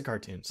it's a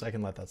cartoon, so I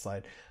can let that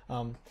slide.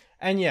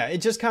 And yeah, it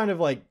just kind of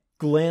like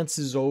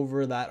glances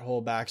over that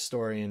whole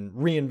backstory and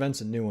reinvents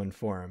a new one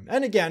for him.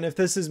 And again, if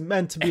this is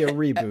meant to be a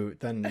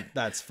reboot, then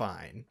that's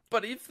fine.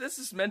 But if this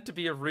is meant to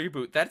be a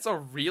reboot, that's a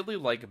really,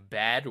 like,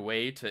 bad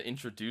way to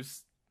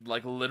introduce,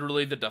 like,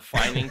 literally the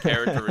defining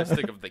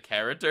characteristic of the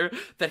character,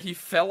 that he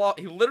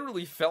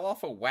literally fell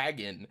off a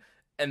wagon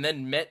and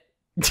then met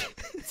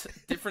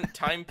different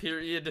time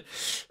period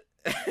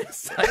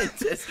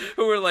scientists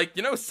who were like,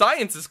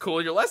 science is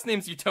cool. Your last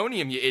name's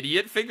Utonium, you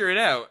idiot. Figure it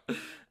out.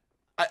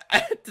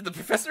 Did the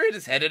professor hit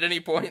his head at any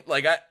point?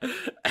 Like,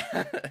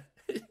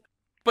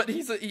 but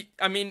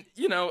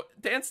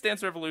Dance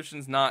Dance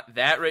Revolution's not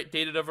that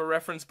dated of a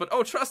reference, but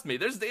trust me,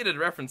 there's dated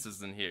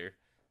references in here.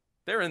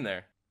 They're in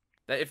there.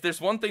 That if there's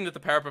one thing that the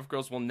Powerpuff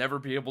Girls will never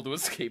be able to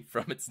escape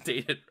from, it's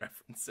dated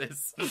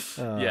references.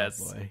 Oh,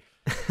 yes. Boy.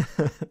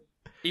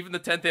 Even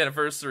the 10th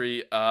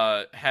anniversary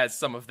has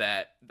some of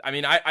that. I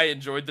mean, I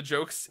enjoyed the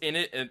jokes in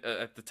it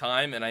at the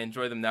time, and I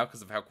enjoy them now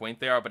because of how quaint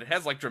they are, but it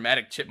has, like,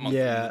 dramatic chipmunk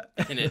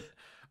in it.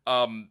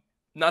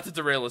 Not to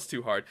derail us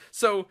too hard.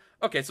 So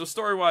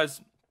story-wise,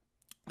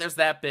 there's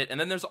that bit, and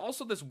then there's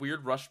also this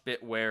weird rush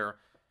bit where,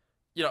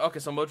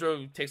 so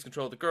Mojo takes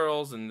control of the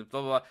girls, and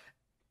blah, blah, blah.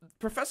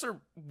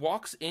 Professor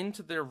walks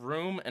into their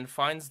room and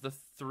finds the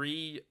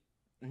 3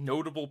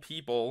 notable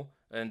people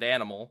and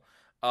animal,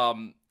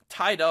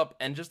 tied up,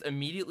 and just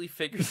immediately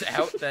figures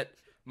out that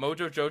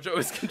Mojo Jojo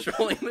is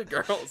controlling the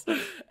girls,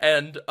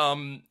 and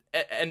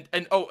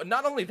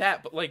not only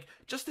that, but like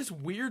just this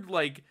weird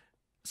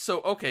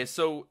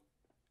so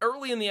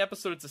early in the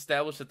episode it's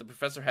established that the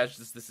professor has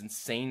just this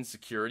insane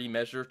security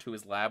measure to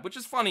his lab, which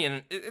is funny,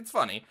 and it's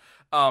funny.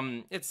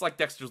 It's like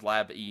Dexter's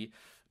Lab-y,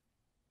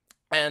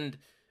 and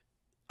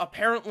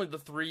apparently the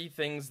 3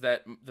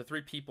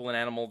 people and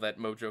animal that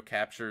Mojo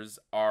captures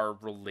are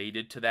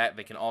related to that.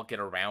 They can all get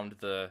around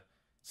the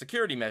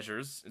security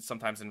measures,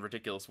 sometimes in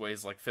ridiculous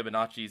ways, like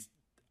Fibonacci's,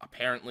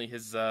 apparently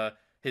his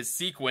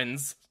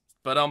sequins,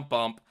 can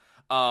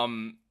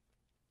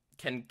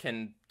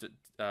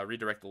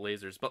redirect the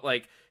lasers. But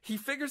like, he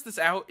figures this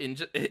out in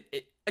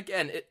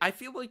I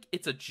feel like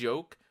it's a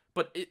joke,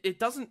 but it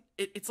doesn't,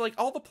 it's like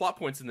all the plot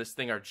points in this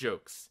thing are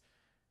jokes.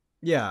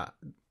 Yeah.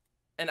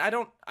 And I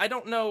don't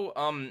know,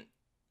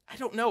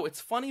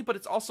 it's funny, but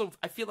it's also,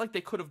 I feel like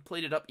they could have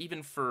played it up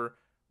even for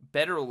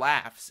better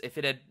laughs if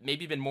it had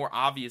maybe been more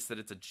obvious that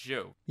it's a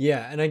joke.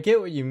 Yeah, and I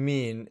get what you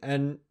mean.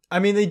 And I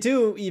mean, they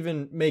do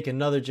even make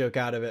another joke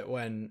out of it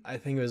when I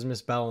think it was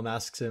Miss Bellum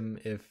asks him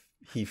if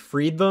he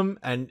freed them,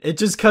 and it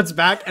just cuts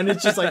back, and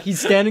it's just like he's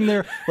standing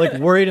there like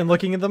worried and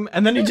looking at them,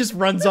 and then he just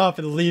runs off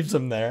and leaves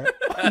them there.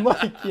 I'm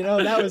like,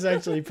 that was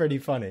actually pretty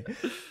funny.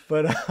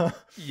 But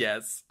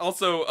yes.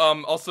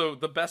 Also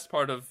the best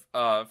part of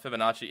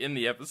Fibonacci in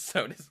the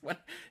episode is when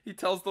he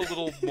tells the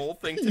little mole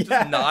thing to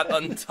just not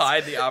untie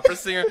the opera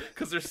singer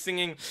because their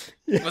singing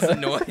was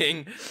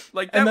annoying.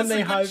 Like, that and then was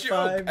they a high good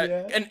five,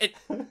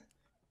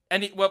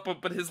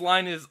 joke. But his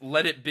line is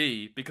 "Let it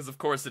be," because of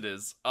course it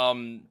is.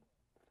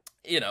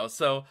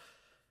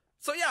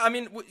 So yeah, I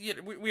mean,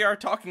 we are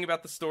talking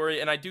about the story,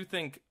 and I do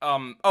think,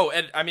 how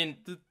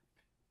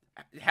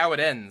it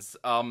ends.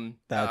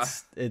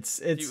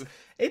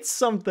 It's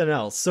something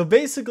else. So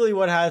basically,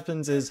 what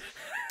happens is,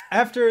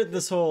 after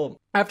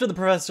the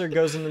professor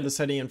goes into the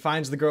city and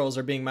finds the girls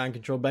are being mind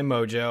controlled by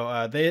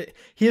Mojo,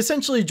 he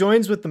essentially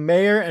joins with the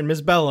mayor and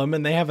Miss Bellum,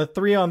 and they have a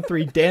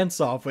 3-on-3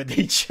 dance off with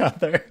each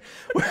other,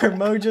 where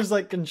Mojo's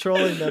like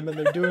controlling them, and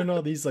they're doing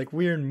all these like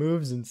weird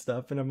moves and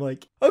stuff. And I'm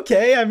like,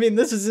 okay, I mean,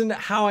 this isn't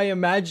how I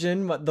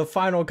imagine the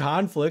final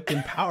conflict in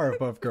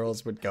Powerpuff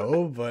Girls would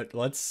go, but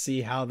let's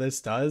see how this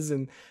does.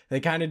 And they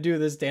kind of do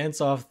this dance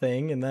off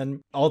thing, and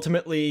then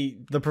ultimately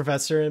the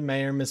professor and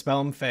mayor and Miss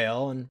Bellum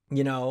fail, and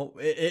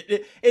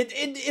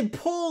it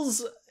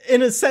pulls,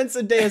 in a sense,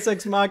 a Deus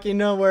Ex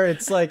Machina, where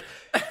it's like,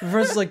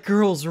 first like,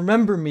 girls,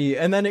 remember me,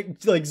 and then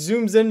it like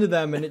zooms into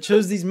them, and it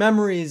shows these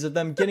memories of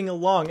them getting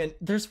along. And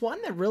there's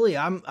one that really,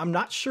 I'm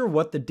not sure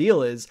what the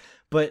deal is,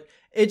 but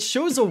it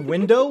shows a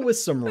window with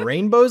some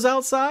rainbows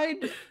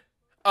outside.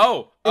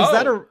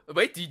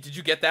 Wait, did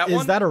you get that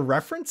one? Is that a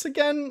reference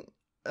again?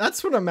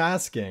 That's what I'm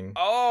asking.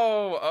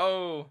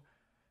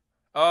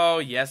 Oh,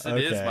 yes, it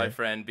is, my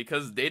friend,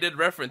 because dated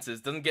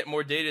references doesn't get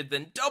more dated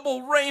than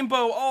double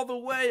rainbow all the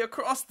way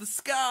across the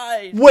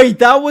sky. Wait,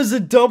 that was a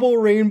double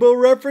rainbow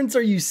reference?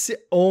 Are you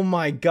oh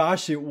my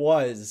gosh, it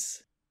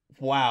was.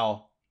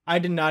 Wow. I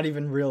did not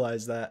even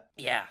realize that.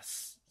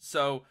 Yes.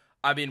 So,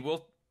 I mean,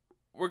 we'll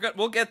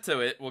get to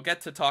it. We'll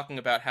get to talking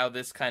about how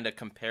this kind of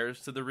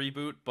compares to the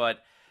reboot, but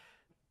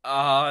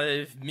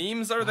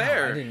memes are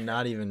there. I didn't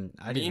even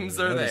are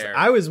notice. there.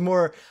 I was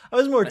more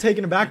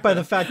taken aback by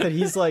the fact that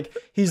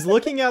he's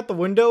looking out the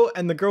window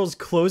and the girls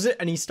close it,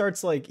 and he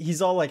starts like, he's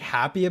all like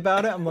happy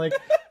about it. I'm like,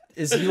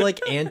 is he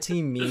like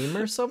anti-meme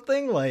or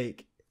something?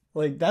 Like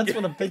that's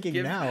what I'm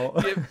thinking now.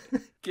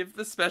 Give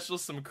the special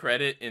some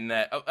credit in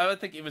that. I don't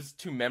think it was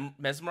too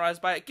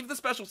mesmerized by it. Give the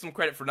special some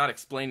credit for not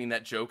explaining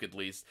that joke, at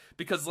least,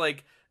 because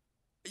like,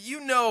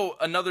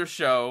 another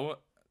show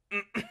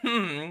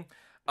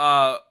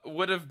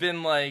would have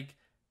been like,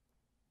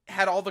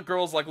 had all the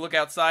girls like look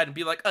outside and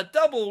be like, a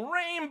double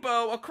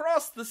rainbow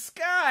across the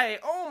sky.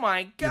 Oh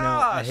my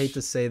gosh. I hate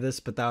to say this,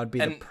 but that would be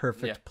the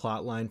perfect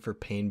plot line for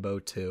Painbow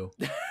 2.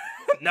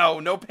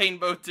 No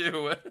Painbow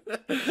 2.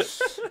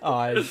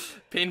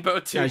 Painbow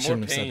 2, I shouldn't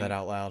more have said pain. that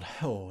out loud.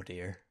 Oh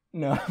dear.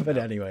 No, but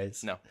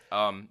anyways. No.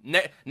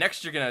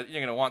 Next you're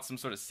gonna want some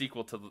sort of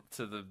sequel to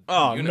the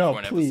Oh no,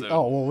 unicorn please! episode.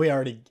 Oh well, we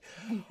already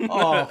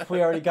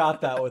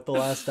got that with the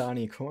last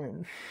Donnie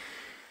Corn.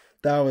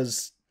 That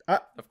was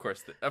of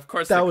course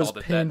that was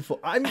painful.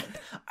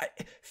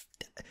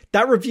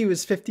 That review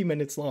is 50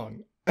 minutes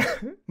long.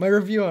 My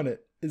review on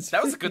it is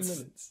that was 50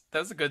 minutes. That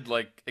was a good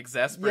like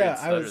exasperated.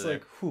 Yeah, I was there.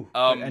 like, whew.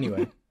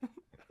 Anyway,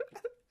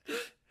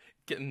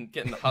 getting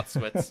the hot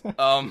sweats.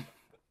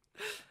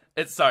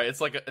 It's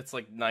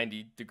like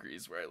 90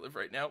 degrees where I live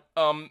right now.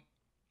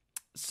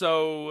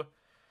 So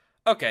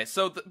okay,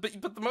 so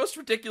but the most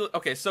ridiculous.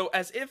 Okay, so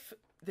as if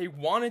they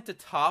wanted to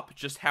top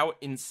just how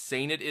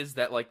insane it is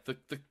that like the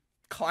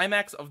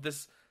climax of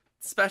this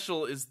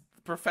special is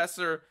the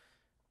professor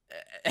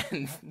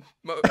and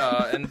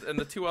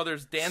the two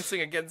others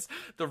dancing against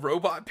the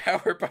robot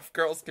Powerpuff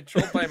Girls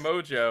controlled by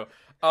Mojo.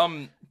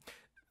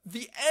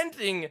 The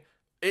ending,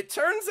 it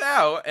turns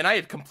out, and I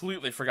had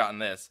completely forgotten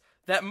this,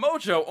 that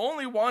Mojo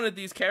only wanted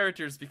these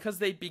characters because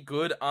they'd be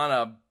good on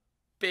a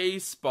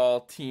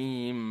baseball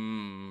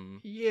team.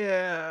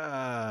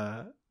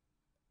 Yeah.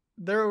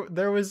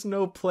 There was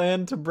no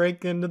plan to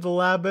break into the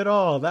lab at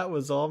all. That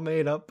was all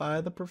made up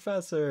by the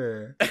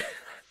professor.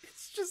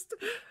 It's just...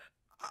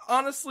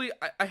 Honestly,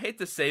 I hate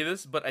to say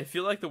this, but I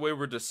feel like the way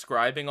we're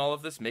describing all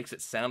of this makes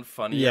it sound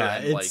funnier. Yeah,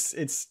 and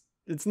it's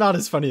not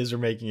as funny as we're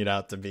making it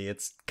out to be.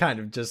 It's kind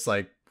of just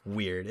like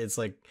weird. It's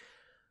like,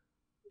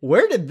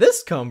 where did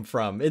this come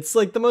from? It's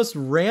like the most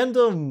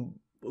random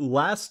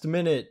last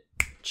minute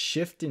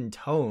shift in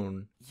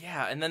tone.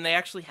 Yeah, and then they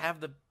actually have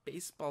the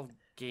baseball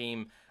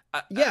game.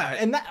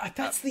 And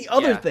that's the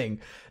other thing.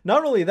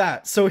 Not only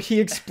that, so he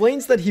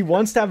explains that he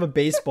wants to have a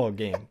baseball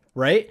game,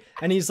 right?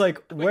 And he's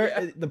like,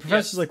 the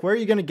professor's like, where are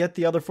you going to get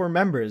the other 4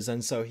 members?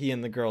 And so he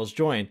and the girls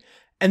join.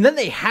 And then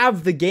they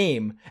have the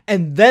game,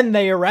 and then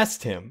they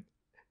arrest him.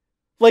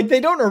 Like, they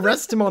don't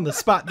arrest him on the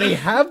spot. They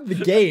have the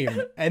game,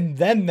 and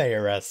then they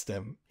arrest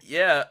him.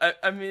 Yeah,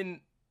 I mean,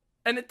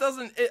 and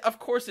of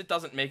course it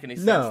doesn't make any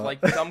sense. No.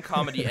 Like dumb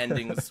comedy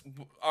endings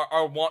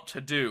are wont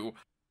to do.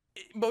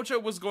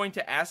 Mojo was going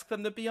to ask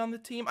them to be on the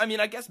team. I mean,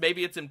 I guess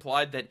maybe it's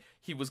implied that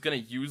he was going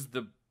to use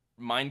the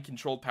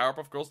mind-controlled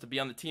Powerpuff Girls to be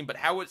on the team, but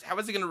how is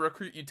he going to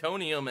recruit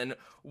Utonium? And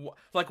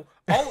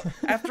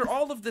after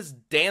all of this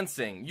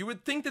dancing, you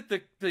would think that the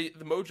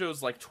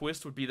Mojo's like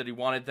twist would be that he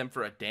wanted them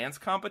for a dance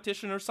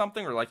competition or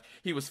something, or like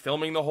he was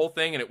filming the whole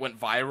thing and it went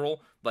viral.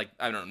 Like,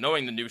 I don't know,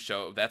 knowing the new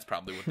show, that's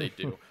probably what they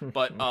do.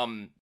 But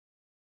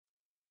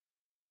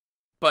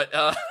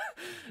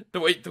the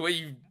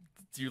way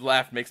you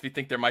laughed makes me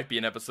think there might be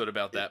an episode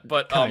about that.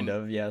 But kind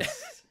of,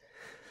 yes.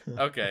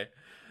 Okay.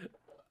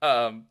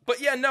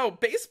 But yeah, no,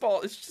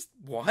 baseball is just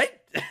what?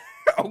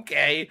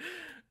 Okay.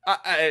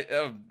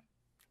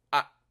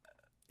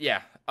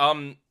 Yeah.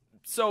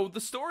 So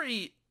the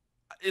story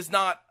is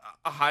not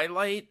a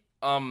highlight.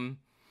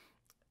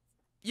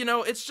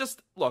 It's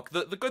just, look,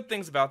 the good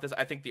things about this,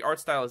 I think the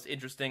art style is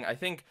interesting. I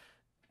think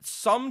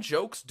some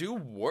jokes do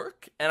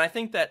work, and I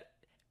think that,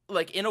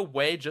 like, in a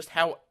way, just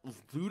how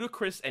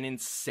ludicrous and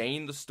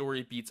insane the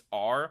story beats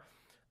are,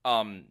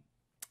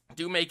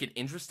 do make it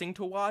interesting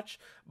to watch.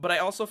 But I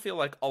also feel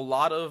like a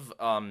lot of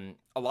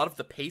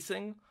the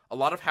pacing, a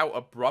lot of how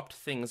abrupt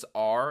things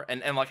are,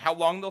 and like how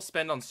long they'll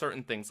spend on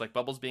certain things, like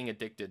Bubbles being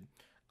addicted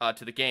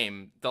to the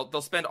game.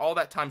 They'll spend all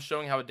that time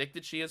showing how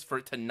addicted she is for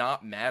it to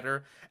not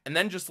matter, and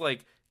then just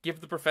like give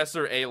the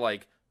professor a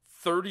like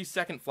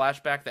 30-second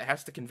flashback that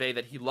has to convey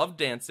that he loved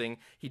dancing,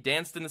 he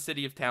danced in the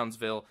city of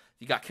Townsville,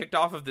 he got kicked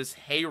off of this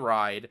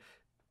hayride,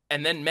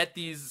 and then met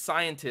these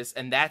scientists,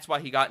 and that's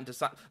why he got into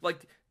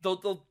like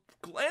they'll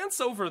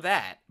glance over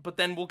that, but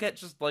then we'll get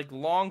just like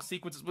long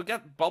sequences. We'll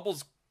get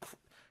Bubbles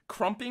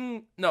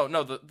crumping. No,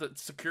 the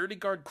security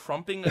guard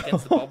crumping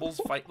against the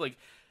Bubbles fight. Like,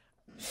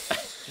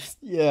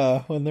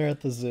 yeah, when they're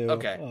at the zoo.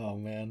 Okay. Oh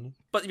man.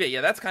 But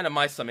yeah, that's kind of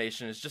my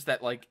summation. Is just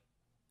that like,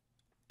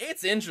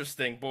 it's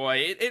interesting, boy.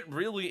 It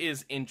really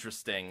is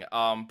interesting.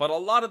 But a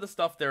lot of the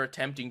stuff they're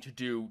attempting to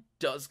do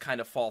does kind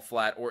of fall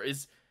flat, or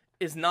is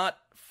not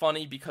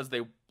funny because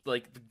they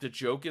like the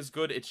joke is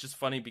good. It's just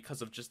funny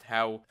because of just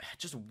how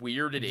just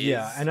weird it is.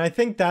 Yeah, and I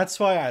think that's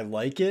why I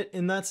like it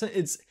in that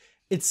sense.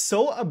 It's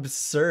so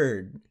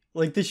absurd.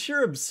 Like the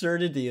sheer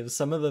absurdity of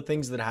some of the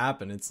things that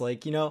happen. It's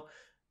like,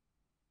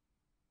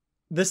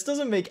 this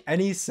doesn't make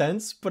any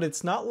sense, but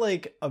it's not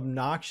like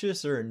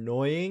obnoxious or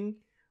annoying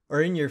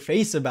or in your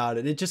face about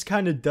it. It just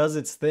kind of does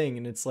its thing,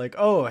 and it's like,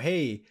 oh,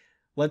 hey,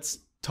 let's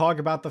talk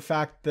about the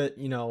fact that,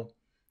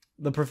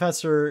 the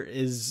professor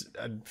is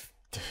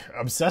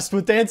obsessed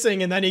with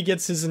dancing, and then he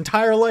gets his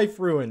entire life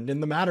ruined in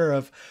the matter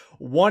of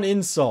one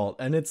insult.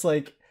 And it's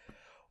like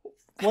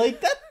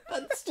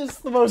that's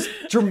just the most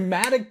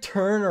dramatic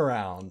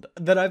turnaround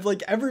that I've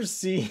like ever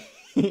seen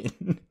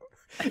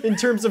in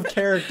terms of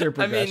character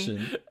progression. I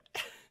mean,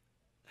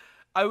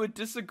 I would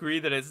disagree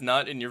that it's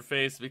not in your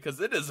face, because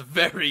it is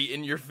very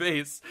in your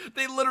face.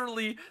 They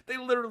literally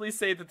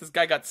say that this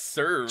guy got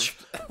served.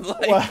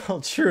 Like...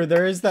 Well, true.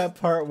 There is that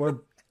part where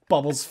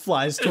Bubbles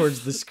flies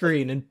towards the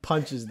screen and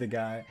punches the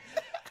guy.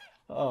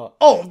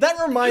 Oh,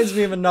 that reminds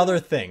me of another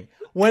thing.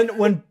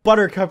 When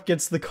Buttercup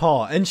gets the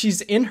call and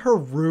she's in her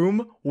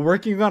room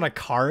working on a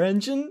car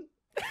engine,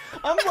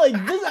 I'm like,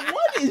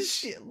 what is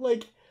she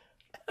like?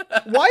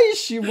 Why is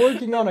she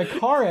working on a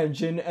car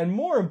engine? And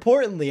more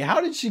importantly,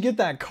 how did she get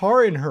that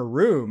car in her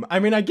room? I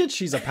mean, I get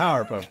she's a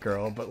Powerpuff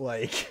Girl, but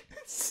like,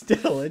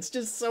 still, it's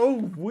just so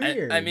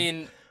weird. I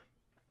mean,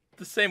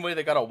 the same way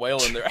they got a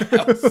whale in their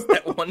house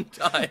at one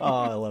time. Oh,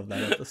 I love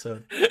that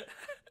episode.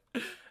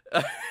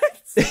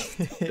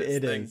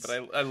 It is.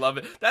 But I love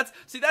it. That's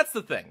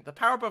the thing. The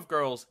Powerpuff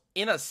Girls,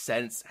 in a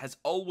sense, has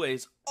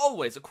always,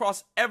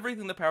 across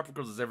everything the Powerpuff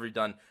Girls has ever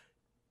done,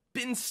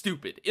 been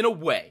stupid in a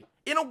way,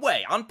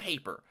 on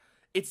paper.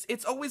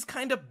 It's always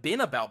kind of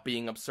been about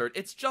being absurd.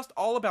 It's just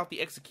all about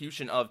the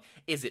execution of,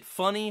 is it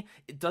funny?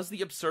 Does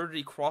the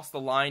absurdity cross the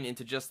line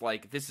into just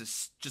like, this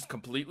is just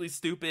completely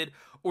stupid?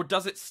 Or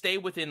does it stay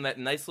within that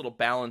nice little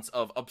balance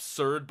of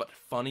absurd but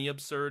funny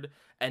absurd,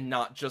 and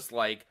not just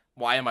like,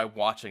 why am I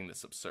watching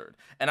this absurd?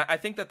 And I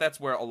think that's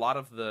where a lot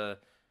of the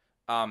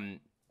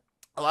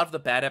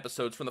bad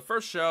episodes from the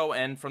first show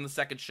and from the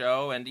second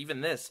show and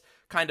even this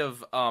kind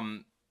of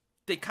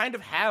they kind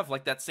of have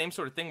like that same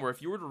sort of thing where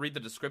if you were to read the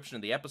description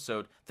of the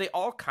episode, they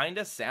all kind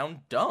of sound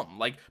dumb.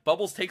 Like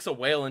Bubbles takes a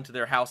whale into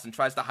their house and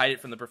tries to hide it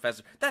from the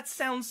professor. That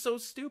sounds so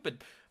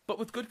stupid. But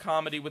with good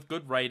comedy, with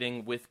good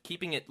writing, with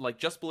keeping it like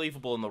just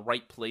believable in the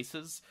right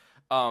places,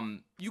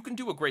 you can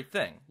do a great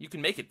thing. You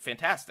can make it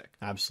fantastic.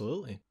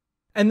 Absolutely.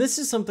 And this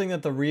is something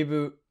that the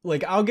reboot,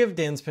 like, I'll give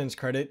Dan Spence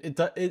credit.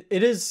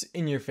 It is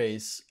in your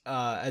face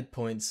at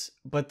points,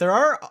 but there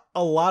are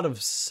a lot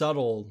of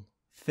subtle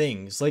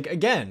things. Like,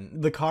 again,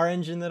 the car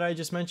engine that I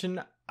just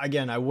mentioned,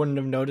 again, I wouldn't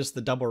have noticed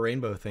the double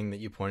rainbow thing that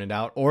you pointed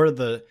out, or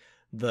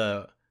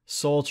the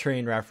Soul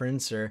Train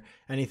reference or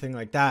anything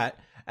like that.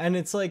 And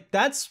it's like,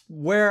 that's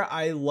where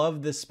I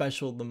love this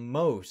special the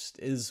most,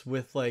 is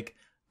with like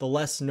the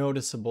less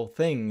noticeable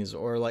things,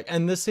 or like,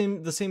 and the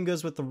same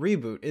goes with the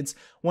reboot. It's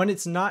when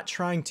it's not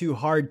trying too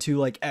hard to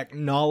like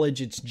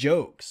acknowledge its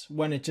jokes,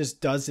 when it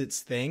just does its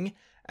thing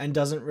and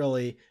doesn't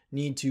really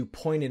need to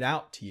point it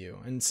out to you.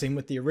 And same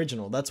with the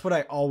original. That's what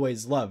I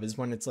always love, is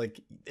when it's like,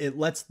 it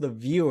lets the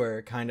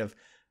viewer kind of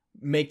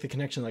make the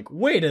connection, like,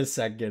 wait a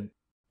second.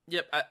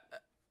 Yep.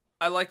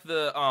 I like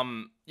the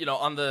you know,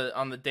 on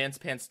the Dance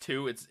Pants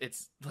 2,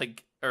 it's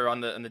like, or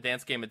on the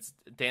Dance Game, it's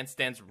Dance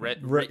Dance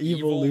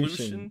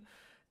Re-Evolution.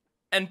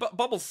 And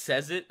Bubbles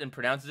says it and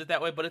pronounces it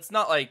that way, but it's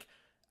not like,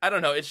 I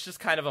don't know, it's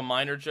just kind of a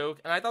minor joke,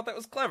 and I thought that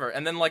was clever.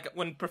 And then, like,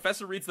 when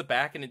Professor reads the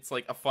back and it's,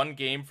 like, a fun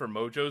game for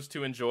mojos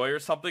to enjoy or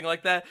something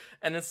like that,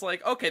 and it's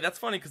like, okay, that's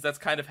funny, because that's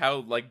kind of how,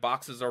 like,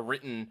 boxes are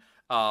written,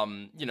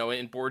 you know,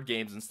 in board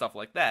games and stuff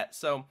like that.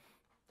 So,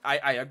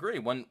 I agree.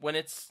 When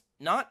it's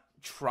not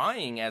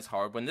trying as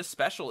hard, when this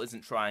special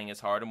isn't trying as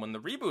hard, and when the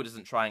reboot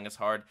isn't trying as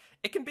hard,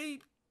 it can be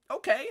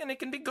okay, and it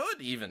can be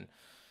good, even.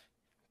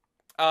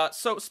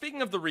 So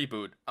speaking of the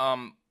reboot,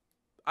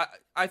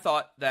 I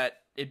thought that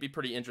it'd be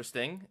pretty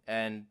interesting,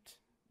 and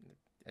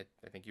I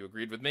think you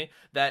agreed with me,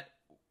 that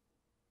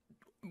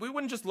we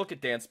wouldn't just look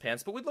at Dance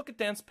Pants, but we'd look at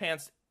Dance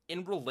Pants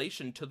in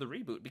relation to the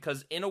reboot,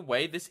 because in a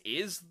way, this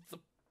is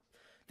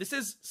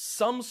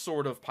some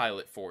sort of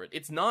pilot for it.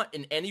 It's not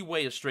in any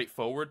way a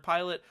straightforward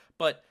pilot,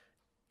 but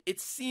it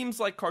seems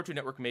like Cartoon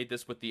Network made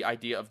this with the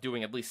idea of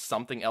doing at least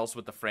something else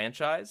with the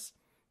franchise.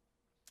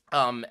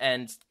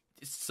 And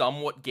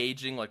somewhat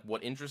gauging like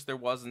what interest there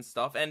was and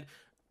stuff. And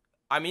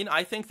I mean,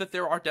 I think that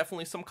there are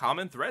definitely some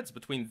common threads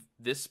between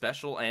this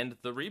special and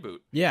the reboot.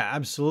 Yeah,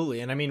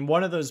 absolutely. And I mean,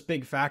 one of those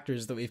big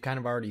factors that we've kind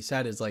of already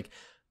said is like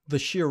the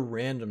sheer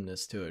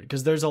randomness to it,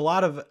 because there's a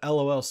lot of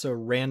LOL so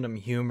random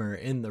humor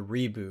in the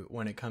reboot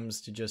when it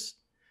comes to just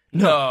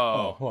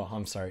Oh, well,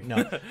 I'm sorry.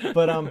 No.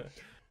 But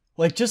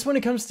like just when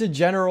it comes to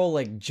general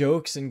like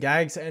jokes and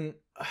gags, and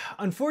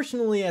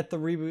unfortunately at the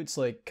reboot's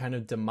like kind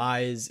of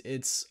demise,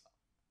 it's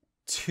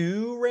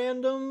too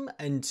random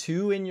and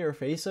too in your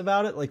face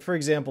about it. Like, for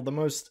example, the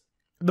most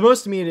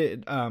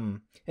immediate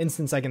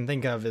instance I can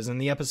think of is in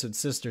the episode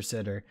Sister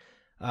Sitter.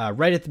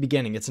 Right at the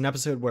beginning, it's an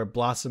episode where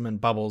Blossom and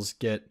Bubbles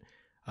get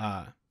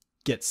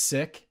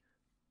sick,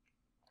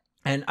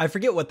 and I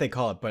forget what they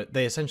call it, but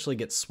they essentially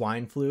get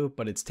swine flu,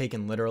 but it's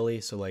taken literally.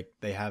 So like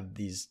they have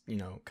these, you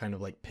know, kind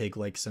of like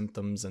pig-like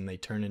symptoms, and they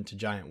turn into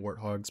giant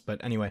warthogs.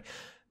 But anyway,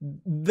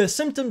 the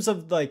symptoms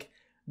of like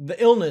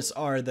the illness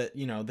are that,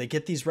 you know, they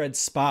get these red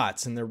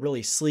spots and they're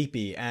really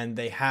sleepy, and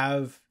they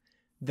hallucinate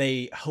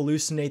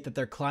that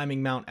they're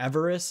climbing Mount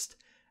Everest,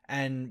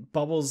 and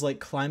Bubbles like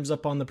climbs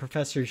up on the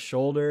professor's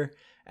shoulder,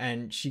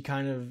 and she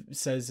kind of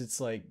says it's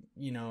like,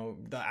 you know,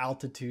 the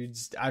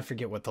altitudes, I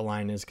forget what the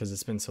line is because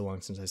it's been so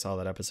long since I saw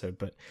that episode,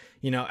 but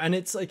you know, and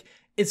it's like,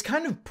 it's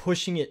kind of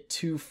pushing it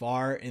too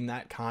far in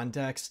that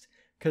context,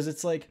 because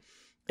it's like,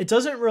 it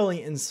doesn't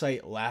really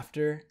incite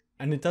laughter,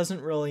 and it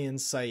doesn't really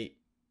incite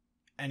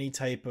any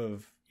type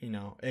of, you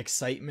know,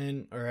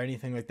 excitement or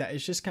anything like that.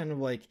 It's just kind of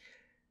like,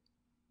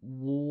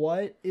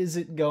 what is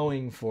it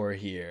going for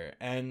here?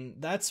 And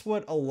that's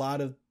what a lot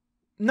of,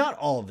 not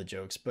all of the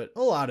jokes, but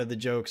a lot of the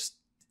jokes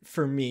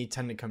for me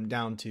tend to come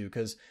down to,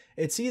 because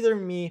it's either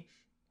me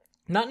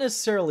not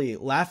necessarily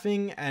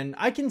laughing, and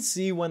I can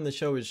see when the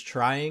show is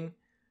trying,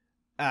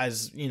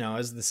 as you know,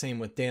 as the same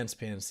with Dance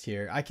Pants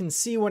here, I can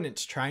see when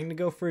it's trying to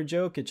go for a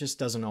joke, it just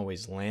doesn't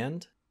always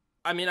land.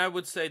 I mean, I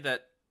would say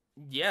that,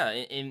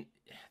 yeah,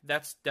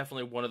 that's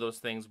definitely one of those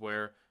things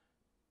where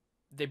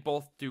they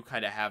both do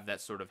kind of have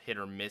that sort of hit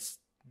or miss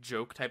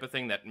joke type of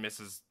thing that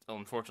misses,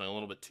 unfortunately, a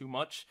little bit too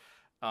much.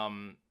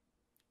 And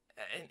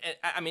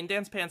I mean,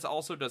 Dance Pants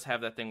also does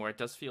have that thing where it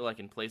does feel like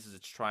in places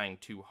it's trying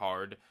too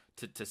hard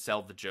to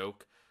sell the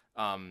joke.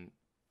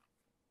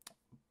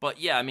 But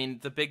yeah, I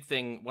mean,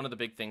 one of the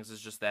big things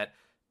is just that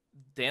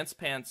Dance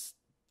Pants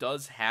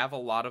does have a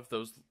lot of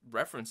those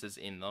references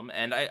in them.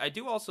 And I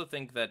do also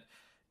think that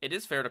it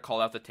is fair to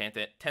call out the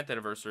 10th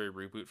anniversary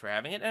reboot for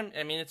having it. And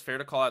I mean, it's fair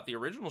to call out the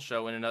original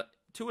show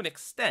to an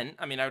extent.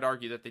 I mean, I would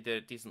argue that they did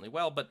it decently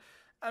well, but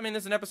I mean,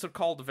 there's an episode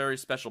called The Very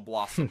Special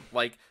Blossom.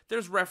 Like,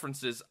 there's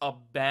references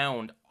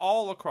abound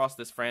all across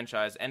this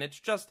franchise, and it's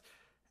just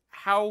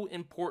how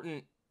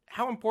important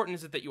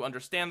is it that you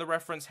understand the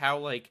reference? How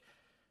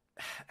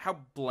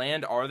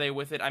bland are they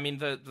with it? I mean,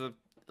 the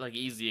like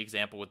easy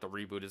example with the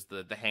reboot is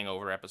the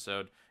Hangover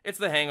episode. It's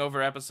the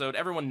Hangover episode.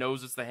 Everyone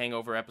knows it's the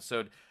Hangover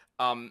episode.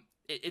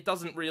 It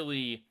doesn't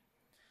really,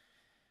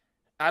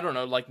 I don't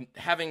know, like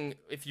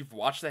if you've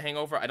watched The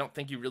Hangover, I don't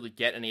think you really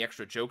get any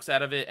extra jokes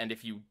out of it. And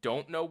if you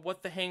don't know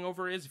what The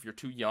Hangover is, if you're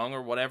too young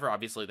or whatever,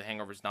 obviously The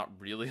Hangover is not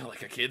really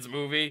like a kid's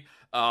movie.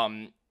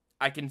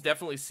 I can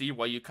definitely see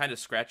why you kind of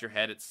scratch your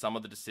head at some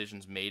of the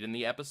decisions made in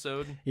the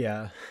episode.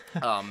 Yeah.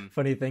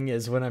 Funny thing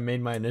is, when I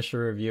made my initial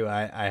review,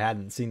 I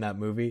hadn't seen that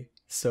movie.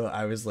 So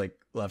I was like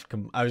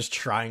I was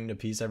trying to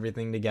piece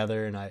everything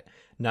together, and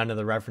none of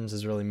the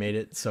references really made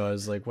it. So I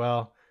was like,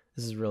 well,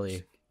 this is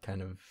really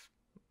kind of,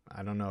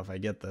 I don't know if I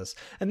get this.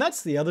 And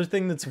that's the other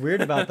thing that's weird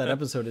about that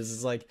episode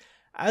is like,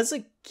 as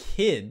a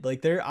kid,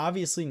 like they're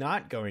obviously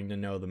not going to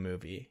know the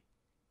movie.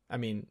 I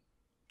mean,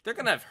 they're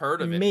going to have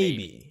heard of it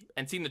maybe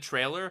and seen the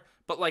trailer,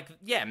 but like,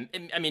 yeah,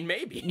 I mean,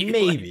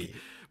 maybe.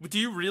 Like, do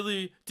you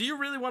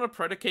really want to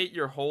predicate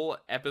your whole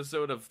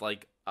episode of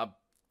like a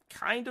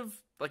kind of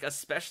like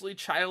especially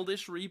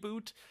childish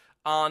reboot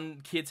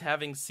on kids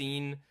having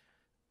seen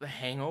The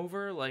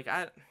Hangover? Like,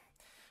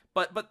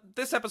 But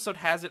this episode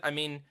has it. I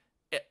mean,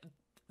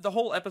 the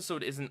whole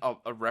episode isn't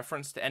a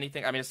reference to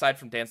anything. I mean, aside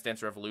from Dance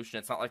Dance Revolution,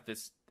 it's not like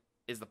this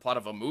is the plot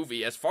of a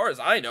movie. As far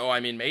as I know, I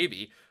mean,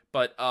 maybe.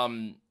 But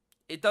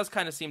it does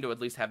kind of seem to at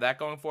least have that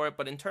going for it.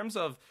 But in terms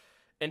of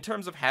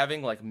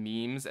having, like,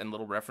 memes and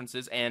little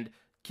references, and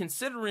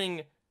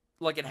considering,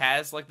 like, it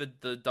has, like,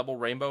 the double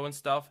rainbow and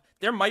stuff,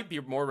 there might be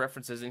more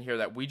references in here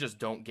that we just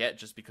don't get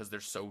just because they're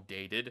so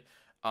dated.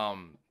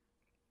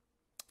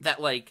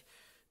 That, like,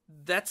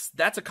 that's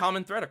a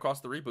common thread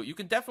across the reboot. You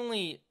can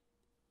definitely,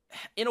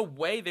 in a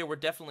way, they were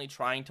definitely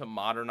trying to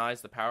modernize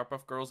the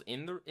Powerpuff Girls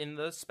in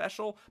the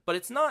special, but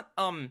it's not,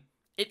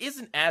 it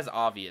isn't as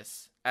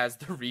obvious as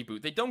the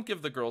reboot. They don't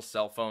give the girls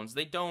cell phones.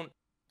 They don't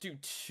do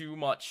too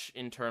much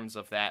in terms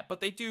of that, but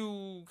they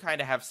do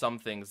kind of have some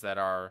things that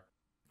are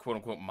quote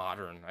unquote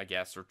modern, I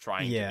guess, or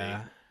trying to be.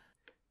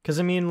 Because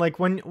I mean, like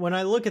when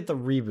I look at the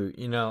reboot,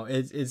 you know,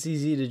 it's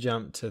easy to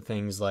jump to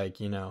things like,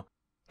 you know,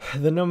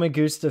 the No Me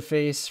Gusta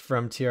face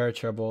from Tiara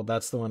Trouble.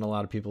 That's the one a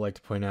lot of people like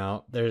to point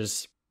out.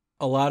 There's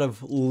a lot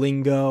of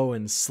lingo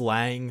and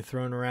slang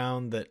thrown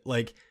around that,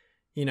 like,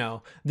 you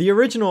know, the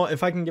original,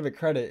 if I can give it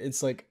credit,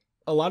 it's like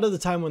a lot of the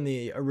time when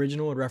the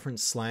original would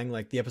reference slang,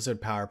 like the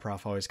episode Power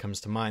Prof always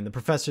comes to mind. The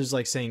professor's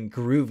like saying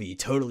groovy,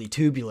 totally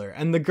tubular,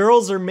 and the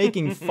girls are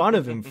making fun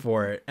of him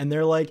for it. And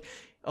they're like,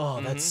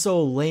 oh, that's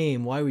so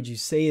lame. Why would you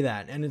say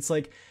that? And it's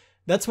like,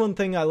 that's one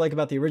thing I like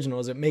about the original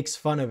is it makes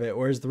fun of it,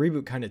 whereas the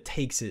reboot kind of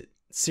takes it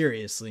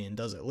seriously and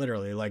does it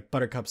literally. Like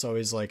Buttercup's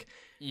always like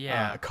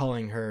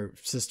calling her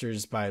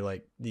sisters by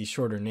like these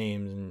shorter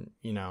names, and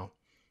you know,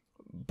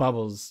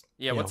 Bubbles,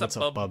 what's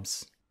up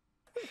Bubs?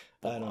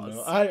 I don't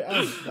know. I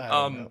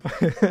don't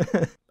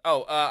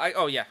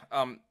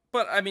know.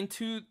 But I mean,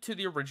 to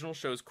the original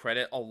show's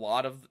credit,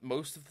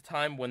 most of the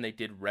time when they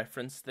did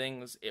reference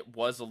things, it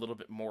was a little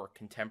bit more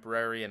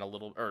contemporary and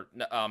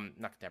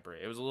not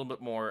contemporary. It was a little bit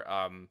more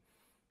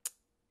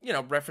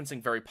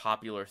referencing very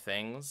popular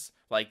things,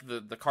 like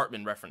the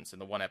Cartman reference in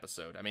the one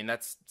episode. I mean,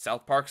 that's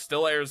South Park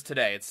still airs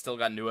today. It's still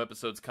got new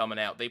episodes coming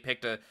out. They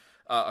picked a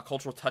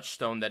cultural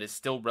touchstone that is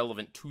still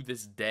relevant to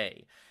this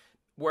day.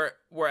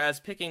 Whereas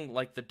picking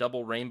like the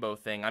double rainbow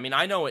thing, I mean,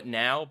 I know it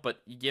now,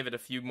 but you give it a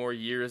few more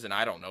years, and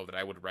I don't know that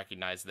I would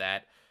recognize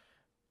that.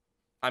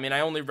 I mean,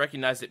 I only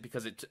recognize it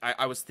because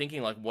I was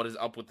thinking like, what is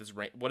up with this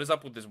what is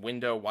up with this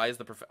window? Why is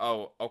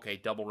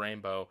double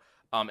rainbow?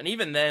 And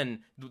even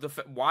then,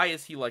 why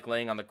is he like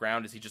laying on the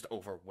ground? Is he just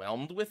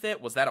overwhelmed with it?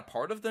 Was that a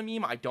part of the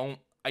meme? I don't.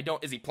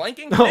 Is he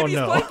planking? Oh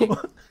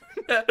no!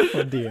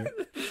 Oh dear.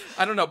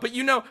 I don't know, but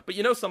you know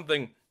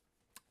something.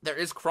 There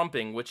is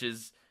crumping, which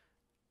is,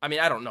 I mean,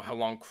 I don't know how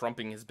long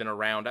crumping has been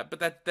around, but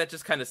that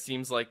just kind of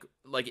seems like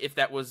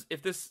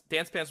if this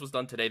Dance Pants was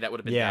done today, that would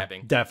have been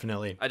dabbing.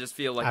 Definitely. I just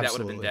feel like that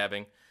would have been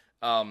dabbing.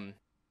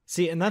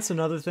 See, and that's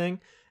another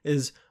thing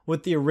is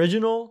with the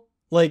original,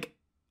 like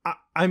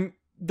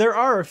there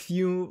are a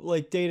few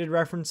like dated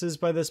references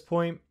by this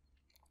point,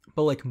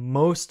 but like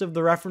most of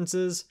the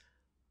references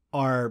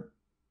are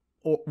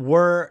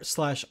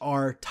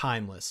were/are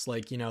timeless.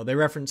 Like, they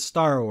reference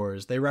Star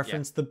Wars, they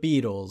reference the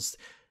Beatles,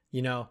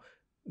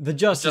 the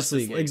Justice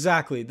League.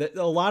 Exactly.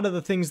 A lot of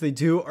the things they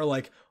do are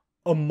like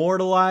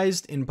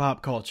immortalized in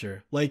pop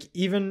culture. Like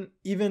even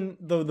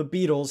though the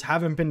Beatles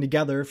haven't been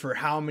together for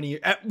how many,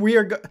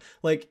 we're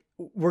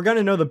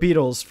gonna know the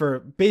Beatles for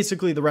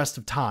basically the rest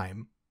of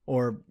time,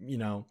 or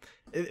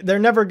they're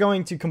never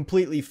going to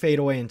completely fade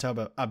away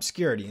into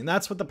obscurity. And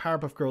that's what the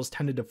Powerpuff Girls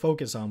tended to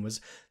focus on,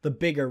 was the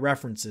bigger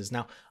references.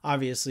 Now,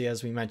 obviously,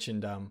 as we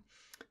mentioned,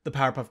 the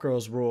Powerpuff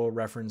Girls rule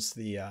referenced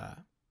the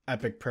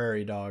epic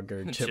prairie dog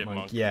or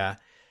chipmunk. Yeah.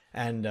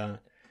 And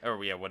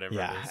whatever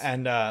it is.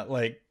 And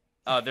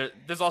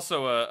there's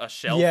also a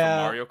shell from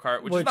Mario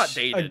Kart, which is not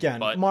dated. Again,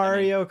 but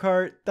Mario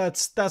Kart,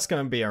 that's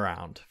going to be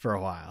around for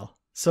a while.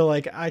 So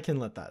like I can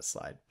let that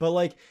slide. But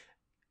like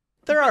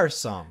there are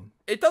some.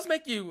 It does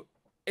make you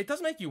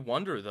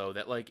wonder though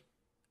that like,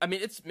 I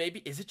mean,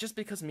 is it just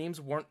because memes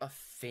weren't a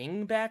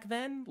thing back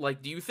then?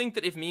 Like, do you think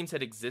that if memes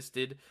had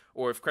existed,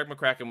 or if Craig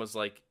McCracken was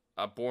like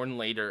born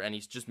later and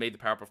he's just made the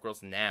Powerpuff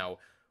Girls now,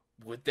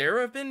 would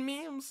there have been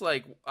memes?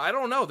 Like, I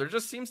don't know. There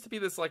just seems to be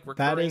this like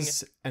recurring... That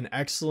is an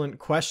excellent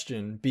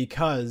question,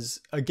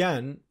 because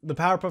again, the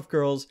Powerpuff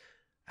Girls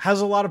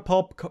has a lot of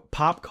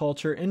pop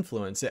culture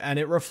influence, and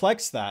it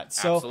reflects that.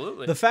 So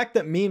Absolutely. The fact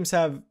that memes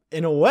have,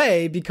 in a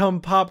way,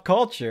 become pop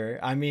culture,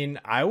 I mean,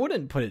 I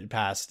wouldn't put it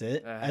past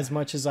it, as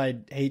much as I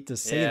hate to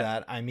say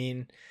that. I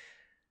mean,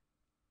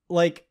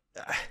 like,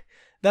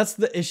 that's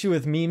the issue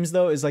with memes,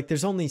 though, is like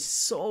there's only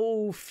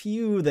so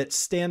few that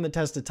stand the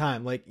test of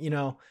time. Like,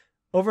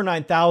 over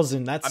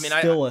 9,000, that's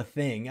still a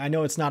thing. I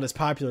know it's not as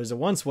popular as it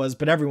once was,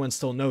 but everyone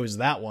still knows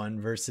that one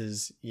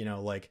versus,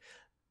 like,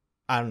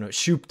 I don't know,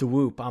 shoop de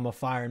whoop, I'm a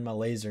fire in my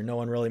laser. No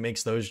one really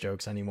makes those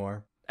jokes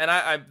anymore.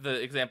 And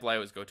the example I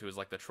always go to is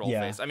like the troll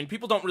face. I mean,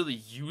 people don't really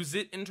use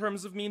it in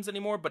terms of memes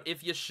anymore, but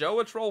if you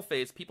show a troll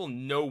face, people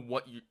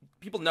know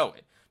people know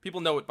it. People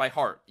know it by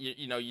heart.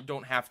 You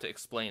don't have to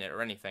explain it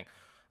or anything.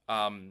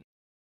 But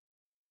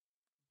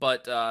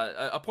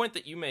a point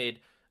that you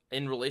made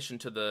in relation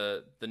to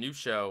the new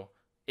show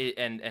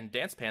and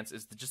Dance Pants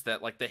is just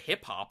that like the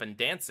hip hop and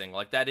dancing,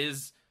 like that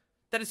is,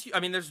 I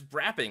mean, there's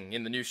rapping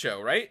in the new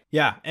show, right?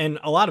 Yeah, and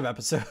a lot of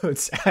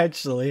episodes,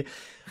 actually.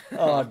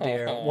 Oh,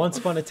 dear. Once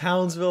Upon a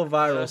Townsville,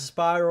 Viral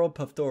Spiral,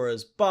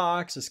 Puffdora's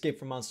Box, Escape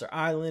from Monster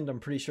Island. I'm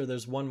pretty sure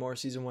there's one more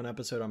season 1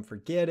 episode I'm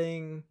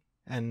forgetting.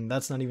 And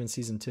that's not even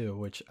season 2,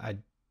 which I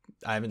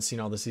haven't seen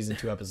all the season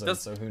 2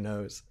 episodes, so who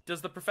knows?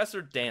 Does the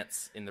professor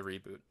dance in the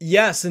reboot?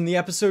 Yes, in the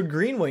episode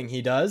Green Wing,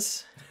 he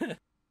does.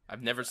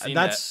 I've never seen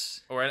that.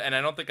 And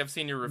I don't think I've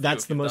seen your review.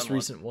 That's the most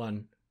recent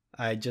one.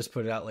 I just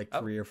put it out like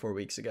 3 or 4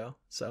 weeks ago.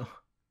 So,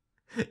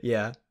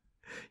 yeah,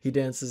 he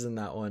dances in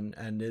that one,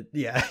 and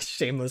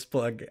shameless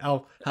plug.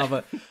 How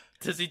about?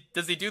 Does he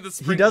do the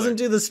sprinkler? He doesn't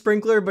do the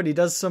sprinkler, but he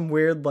does some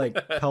weird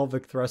like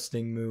pelvic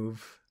thrusting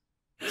move.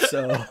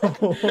 So,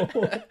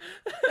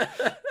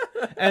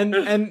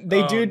 and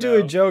they do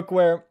a joke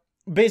where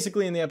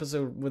basically in the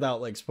episode,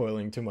 without like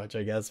spoiling too much,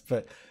 I guess,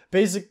 but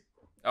basically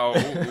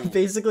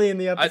in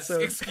the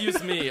episode.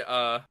 Excuse me.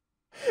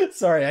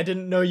 Sorry, I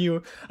didn't know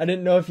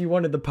if you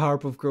wanted the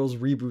Powerpuff Girls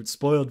reboot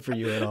spoiled for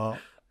you at all.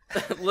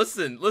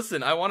 Listen,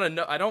 I want to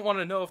know. I don't want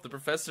to know if the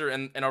professor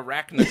and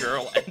Arachna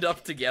Girl end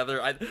up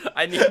together.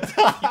 I need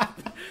to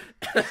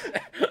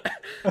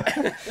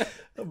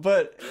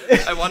But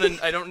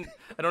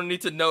I don't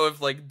need to know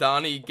if like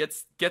Donnie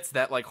gets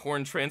that like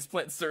horn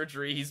transplant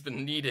surgery he's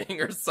been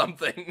needing or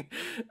something.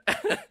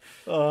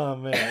 Oh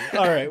man.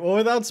 All right. Well,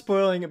 without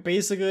spoiling it,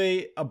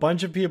 basically a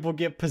bunch of people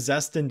get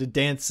possessed into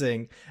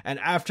dancing, and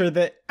after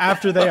they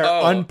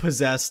are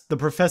unpossessed, the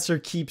professor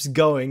keeps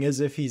going as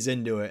if he's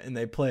into it, and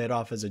they play it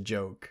off as a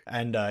joke.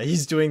 And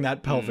he's doing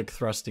that pelvic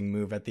thrusting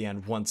move at the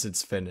end once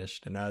it's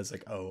finished, and I was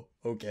like, "Oh,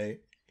 okay.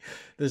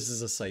 This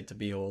is a sight to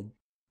behold."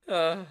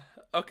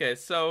 Okay,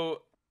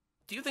 so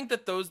do you think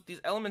that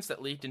these elements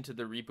that leaked into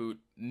the reboot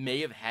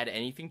may have had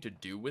anything to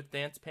do with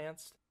Dance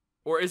Pants?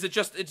 Or is it's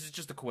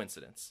just a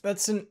coincidence?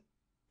 That's an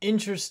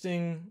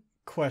interesting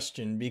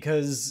question,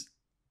 because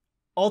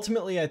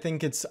ultimately I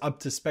think it's up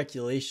to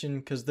speculation,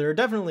 because there are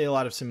definitely a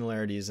lot of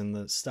similarities in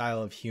the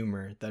style of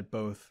humor that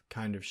both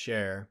kind of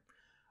share.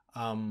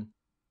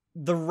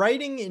 The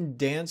writing in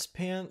Dance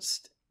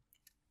Pants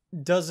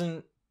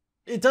doesn't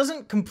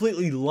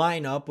completely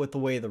line up with the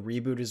way the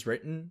reboot is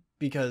written,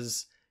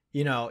 because,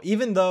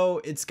 even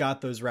though it's got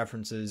those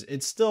references,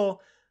 it's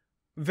still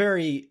a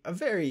very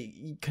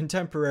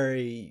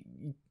contemporary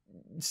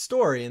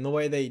story in the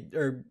way they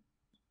are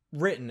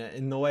written,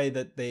 in the way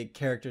that the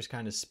characters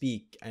kind of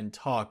speak and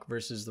talk,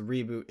 versus the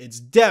reboot. It's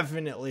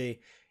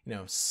definitely,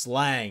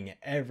 slang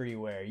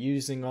everywhere,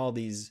 using all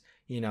these,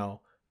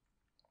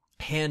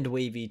 hand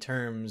wavy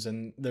terms,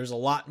 and there's a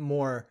lot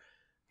more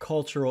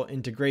cultural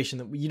integration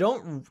that you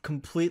don't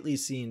completely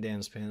see in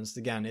Dance Pants.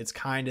 Again, it's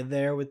kind of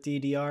there with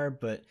DDR,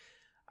 but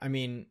I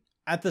mean,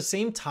 at the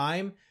same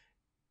time,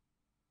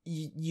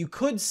 you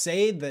could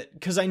say that,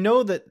 because I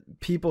know that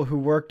people who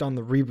worked on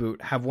the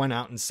reboot have went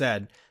out and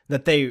said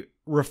that they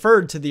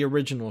referred to the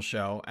original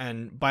show,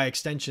 and by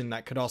extension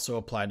that could also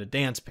apply to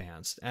Dance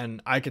Pants,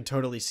 and I could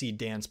totally see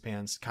Dance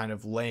Pants kind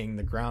of laying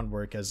the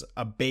groundwork as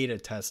a beta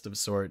test of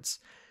sorts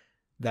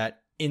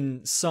that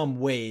in some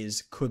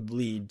ways could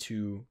lead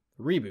to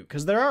the reboot,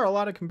 because there are a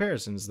lot of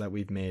comparisons that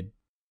we've made.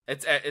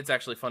 It's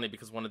actually funny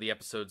because one of the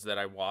episodes that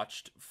I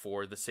watched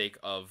for the sake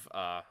of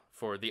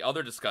for the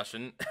other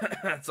discussion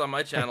that's on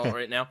my channel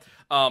right now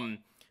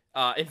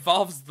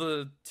involves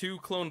the two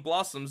clone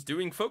Blossoms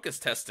doing focus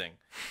testing.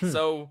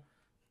 So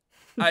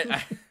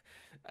I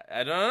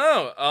don't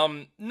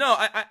know. No,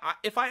 I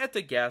if I had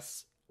to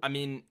guess, I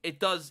mean,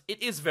 it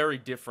is very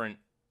different.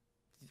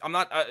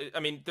 I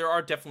mean, there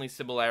are definitely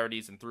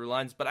similarities and through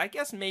lines, but I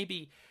guess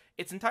maybe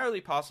it's entirely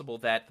possible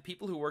that the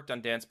people who worked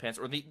on Dance Pants,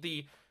 or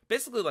the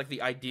basically like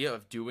the idea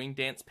of doing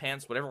Dance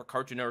Pants, whatever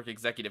Cartoon Network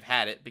executive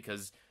had it,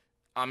 because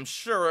I'm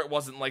sure it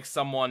wasn't like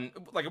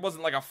it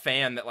wasn't like a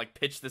fan that like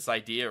pitched this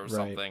idea or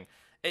something.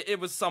 It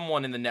was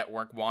someone in the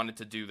network wanted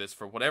to do this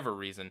for whatever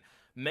reason.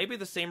 Maybe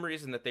the same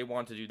reason that they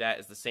want to do that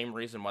is the same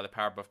reason why the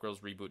Powerpuff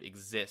Girls reboot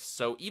exists.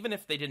 So even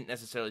if they didn't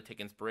necessarily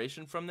take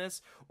inspiration from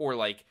this, or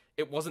like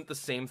it wasn't the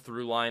same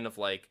through line of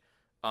like,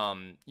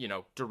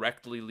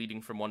 directly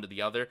leading from one to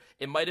the other,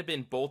 it might have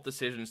been both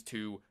decisions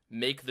to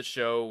make the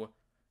show,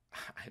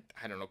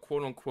 I don't know,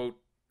 quote unquote,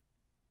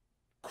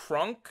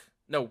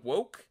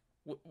 woke?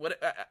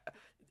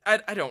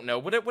 I don't know,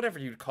 whatever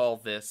you'd call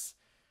this.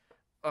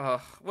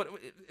 What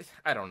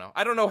I don't know.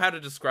 I don't know how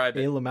to describe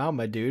it. Hey, Lamau,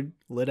 my dude,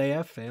 lit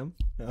AF fam.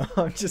 No,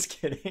 I'm just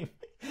kidding.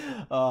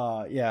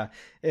 Yeah,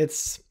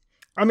 it's.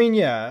 I mean,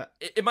 yeah,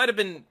 it might have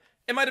been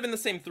the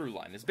same through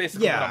line. Is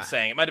basically what I'm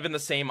saying. It might have been the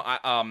same.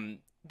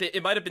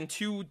 It might have been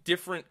two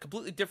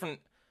completely different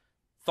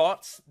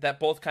thoughts that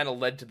both kind of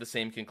led to the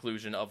same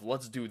conclusion of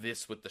let's do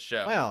this with the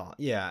show. Well,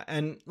 yeah,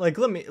 and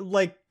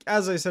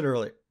as I said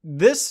earlier,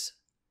 this.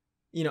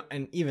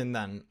 And even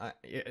then,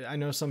 I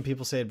know some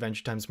people say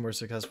Adventure Time's more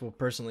successful.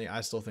 Personally,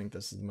 I still think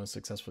this is the most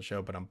successful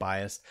show, but I'm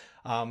biased.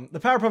 The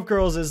Powerpuff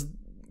Girls is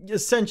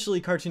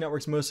essentially Cartoon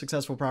Network's most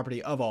successful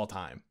property of all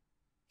time.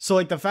 So,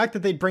 like, the fact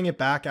that they'd bring it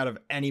back out of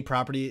any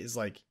property is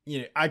like,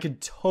 I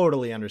could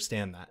totally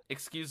understand that.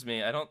 Excuse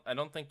me, I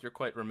don't think you're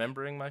quite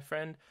remembering, my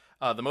friend.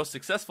 The most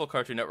successful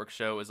Cartoon Network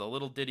show is a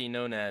little ditty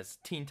known as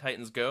Teen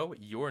Titans Go,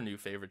 your new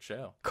favorite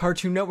show.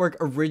 Cartoon Network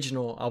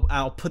original.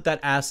 I'll put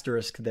that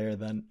asterisk there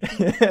then.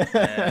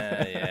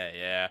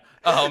 Yeah.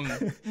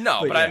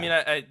 No, but I mean,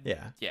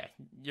 yeah,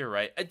 you're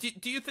right.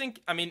 Do you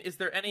think? I mean, is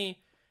there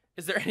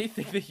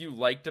anything that you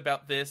liked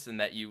about this and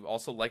that you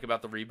also like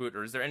about the reboot,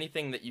 or is there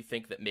anything that you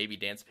think that maybe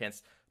Dance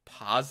Pants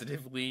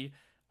positively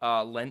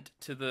lent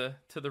to the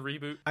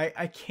reboot?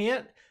 I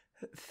can't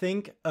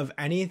think of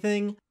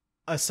anything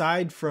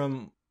aside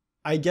from,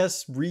 I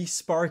guess,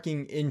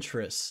 re-sparking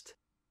interest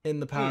in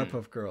the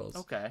Powerpuff Girls.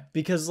 Okay.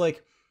 Because,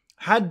 like,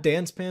 had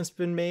Dance Pants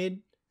been made,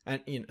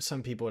 and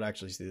some people would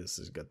actually see this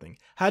as a good thing.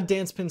 Had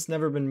Dance Pants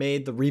never been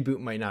made, the reboot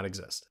might not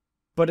exist.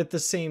 But at the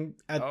same,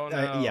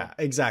 yeah,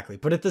 exactly.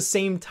 But at the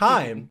same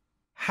time,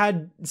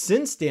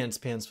 since Dance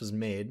Pants was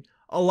made,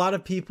 a lot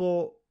of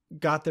people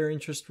got their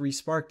interest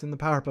re-sparked in the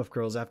Powerpuff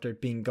Girls after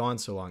it being gone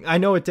so long. I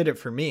know it did it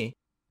for me.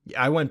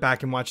 I went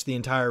back and watched the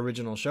entire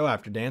original show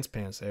after Dance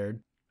Pants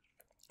aired.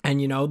 And,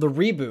 the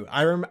reboot,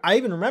 I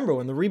even remember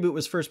when the reboot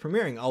was first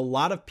premiering, a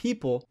lot of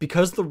people,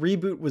 because the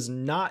reboot was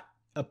not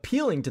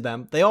appealing to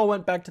them, they all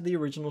went back to the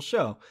original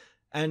show.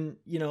 And,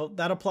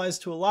 that applies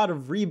to a lot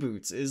of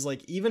reboots, is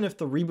like, even if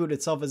the reboot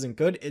itself isn't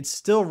good, it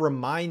still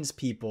reminds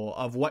people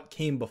of what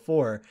came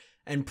before,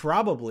 and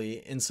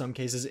probably, in some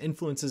cases,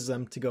 influences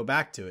them to go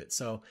back to it.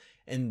 So,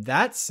 in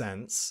that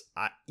sense,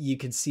 you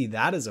could see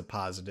that as a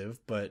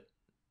positive, but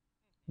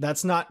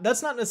that's not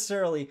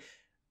necessarily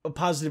a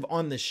positive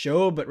on the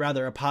show, but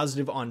rather a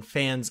positive on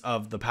fans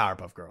of the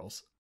Powerpuff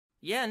Girls.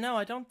 Yeah, no,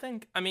 I don't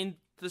think. I mean,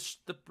 the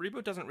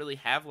reboot doesn't really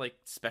have like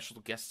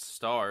special guest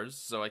stars,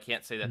 so I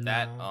can't say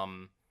that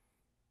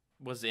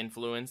was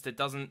influenced.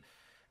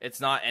 It's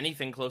not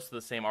anything close to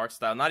the same art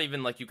style. Not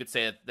even like you could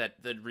say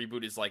that the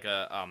reboot is like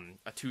a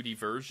 2D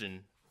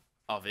version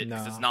of it,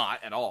 because it's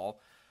not at all.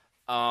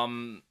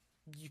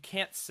 You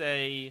can't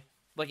say,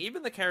 like,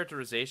 even the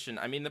characterization.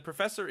 I mean, the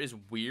professor is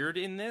weird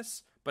in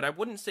this, but I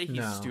wouldn't say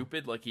he's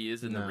stupid like he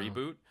is in the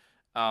reboot.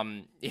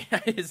 Yeah,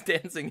 his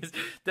dancing is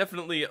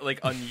definitely like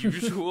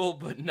unusual,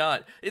 but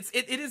not.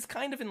 It is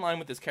kind of in line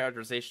with his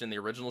characterization in the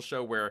original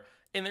show, where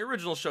in the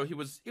original show he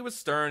was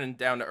stern and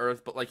down to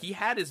earth, but like he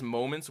had his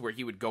moments where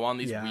he would go on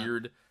these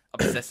weird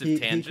obsessive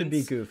tangents. He can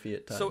be goofy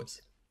at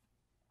times.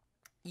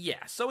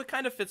 So it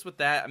kind of fits with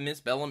that. Miss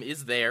Bellum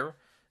is there.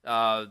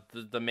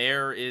 The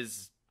mayor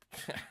is.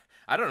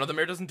 I don't know. The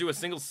mayor doesn't do a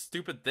single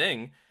stupid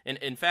thing.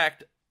 In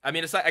fact, I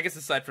mean,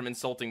 aside from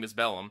insulting Miss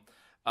Bellum,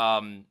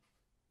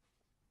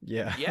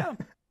 yeah.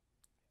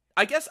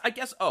 I guess.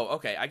 Oh,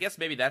 okay. I guess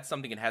maybe that's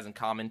something it has in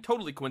common.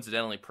 Totally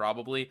coincidentally,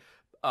 probably,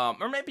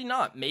 or maybe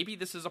not. Maybe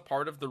this is a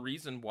part of the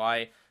reason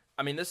why.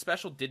 I mean, this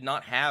special did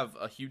not have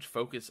a huge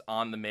focus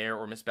on the mayor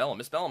or Miss Bellum.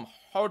 Miss Bellum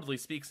hardly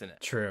speaks in it.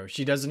 True.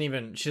 She doesn't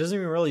even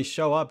really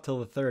show up till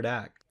the third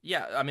act.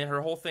 Yeah, I mean,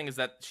 her whole thing is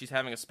that she's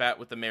having a spat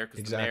with the mayor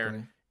because the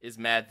mayor is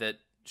mad that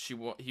he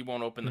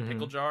won't open the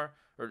pickle jar,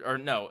 or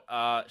no,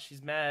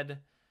 she's mad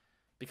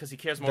because he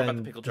cares more about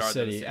the pickle jar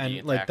than the city.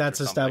 And like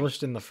that's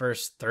established in the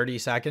first 30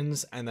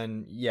 seconds, and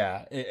then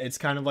it's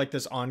kind of like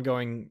this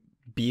ongoing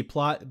B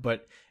plot,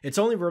 but it's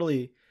only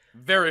really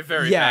very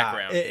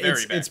background.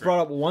 It's brought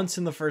up once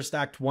in the first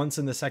act, once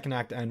in the second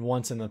act, and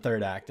once in the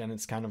third act, and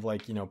it's kind of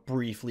like,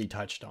 briefly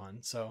touched on.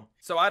 So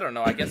I don't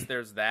know. I guess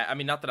there's that. I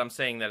mean, not that I'm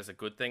saying that is a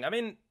good thing. I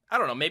mean, I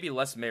don't know. Maybe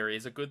less Mary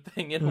is a good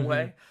thing in a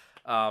way.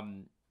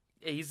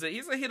 He's a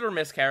hit or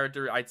miss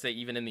character. I'd say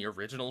even in the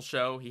original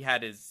show, he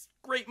had his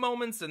great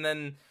moments, and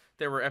then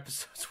there were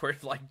episodes where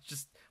like,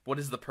 just what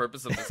is the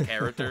purpose of this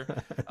character?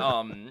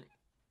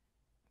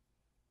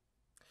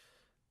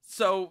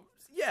 So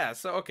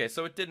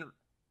it didn't.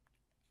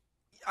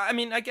 I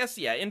mean, I guess,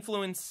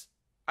 influence.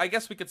 I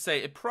guess we could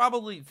say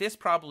this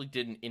probably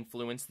didn't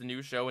influence the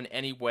new show in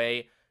any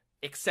way,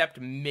 except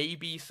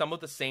maybe some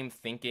of the same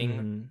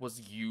thinking was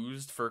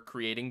used for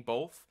creating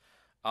both.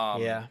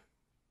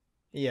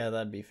 Yeah,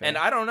 that'd be fair. And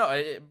I don't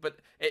know, but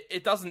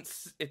it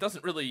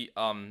doesn't really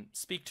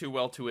speak too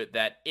well to it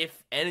that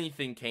if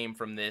anything came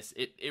from this,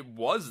 it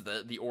was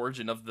the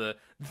origin of the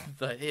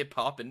hip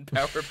hop and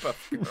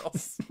Powerpuff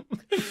Girls.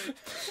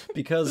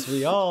 Because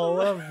we all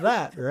love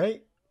that,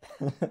 right?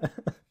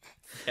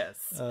 Yes.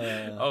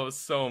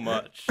 So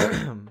much.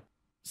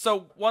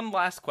 So one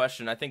last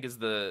question, I think, is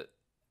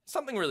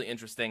something really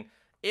interesting.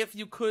 If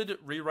you could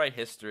rewrite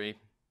history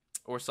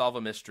or solve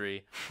a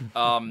mystery,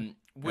 I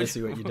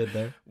see what you did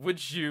there.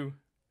 Would you?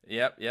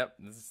 Yep.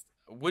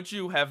 Would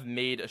you have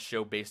made a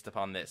show based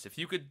upon this? If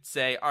you could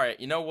say, all right,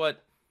 you know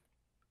what?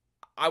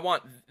 I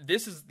want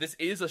this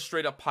is a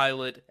straight up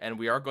pilot, and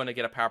we are going to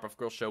get a Powerpuff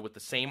Girls show with the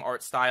same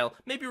art style,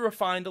 maybe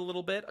refined a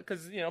little bit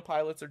because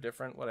pilots are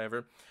different,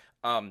 whatever.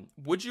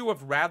 Would you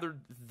have rather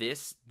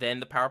this than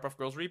the Powerpuff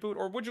Girls reboot,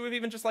 or would you have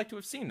even just liked to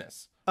have seen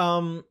this?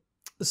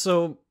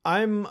 So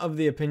I'm of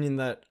the opinion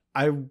that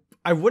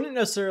I wouldn't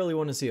necessarily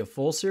want to see a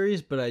full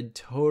series, but I'd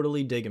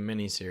totally dig a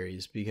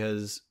miniseries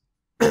because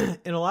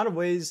in a lot of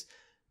ways,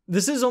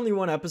 this is only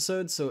one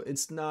episode, so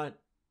it's not.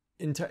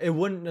 It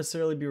wouldn't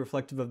necessarily be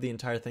reflective of the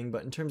entire thing,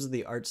 but in terms of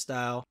the art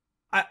style,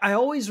 I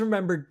always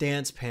remember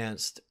Dance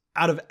Pants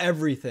out of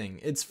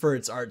everything. It's for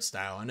its art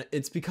style, and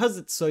it's because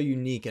it's so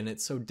unique and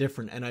it's so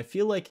different. And I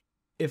feel like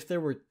if there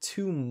were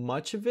too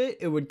much of it,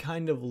 it would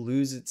kind of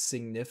lose its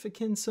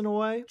significance in a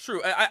way.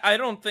 True. I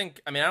don't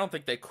think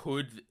they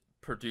could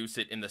produce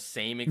it in the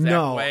same exact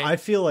way. No, I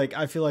feel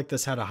like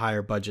this had a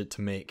higher budget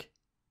to make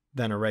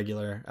than a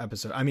regular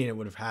episode. I mean, it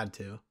would have had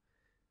to.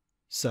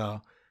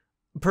 So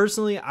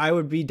personally, I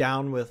would be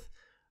down with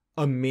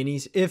a mini.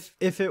 If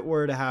it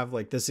were to have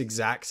like this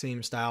exact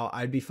same style,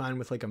 I'd be fine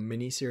with like a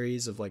mini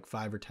series of like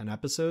 5 or 10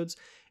 episodes.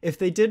 If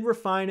they did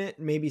refine it,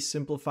 maybe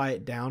simplify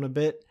it down a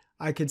bit,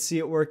 I could see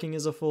it working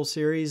as a full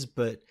series.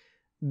 But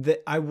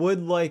I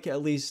would like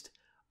at least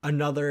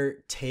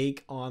another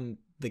take on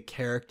the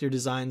character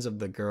designs of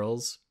the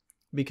girls,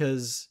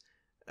 because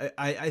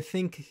I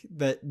think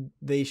that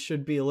they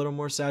should be a little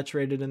more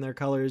saturated in their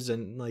colors,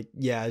 and like,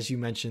 as you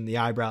mentioned, the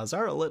eyebrows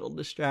are a little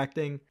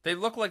distracting. They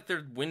look like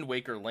they're Wind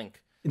Waker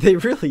Link. They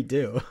really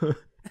do.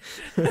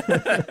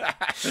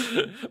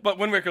 But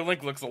Wind Waker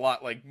Link looks a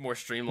lot like more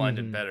streamlined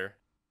and better.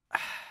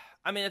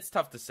 I mean, it's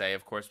tough to say,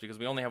 of course, because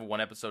we only have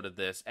one episode of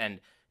this, and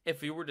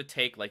if we were to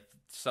take like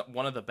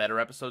one of the better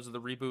episodes of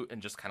the reboot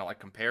and just kind of like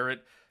compare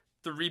it,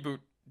 the reboot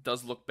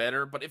does look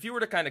better. But if you were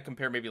to kind of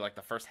compare maybe like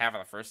the first half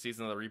of the first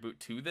season of the reboot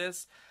to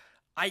this,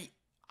 I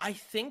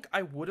think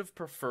I would have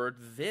preferred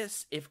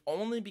this, if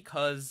only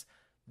because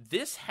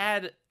this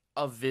had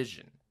a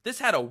vision. This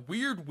had a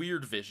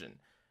weird vision.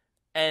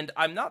 And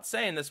I'm not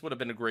saying this would have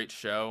been a great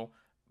show,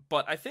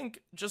 but I think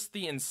just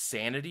the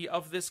insanity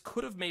of this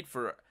could have made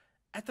for,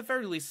 at the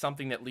very least,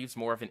 something that leaves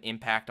more of an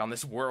impact on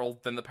this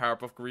world than the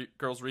Powerpuff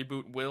Girls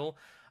reboot will.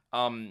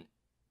 I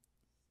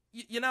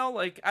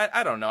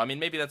don't know. I mean,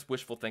 maybe that's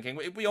wishful thinking.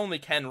 We only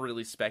can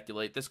really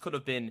speculate. This could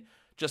have been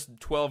just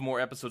 12 more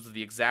episodes of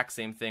the exact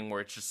same thing, where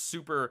it's just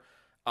super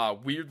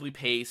weirdly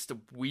paced,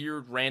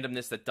 weird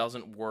randomness that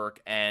doesn't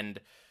work,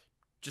 and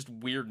just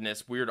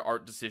weirdness, weird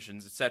art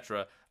decisions,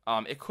 etc.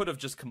 It could have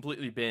just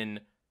completely been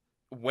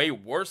way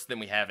worse than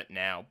we have it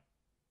now.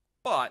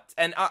 But,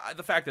 and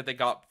the fact that they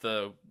got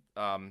the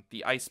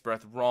ice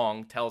breath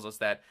wrong tells us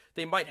that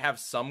they might have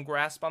some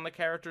grasp on the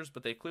characters,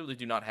 but they clearly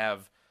do not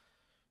have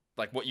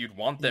like what you'd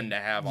want them to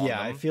have on them.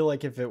 I feel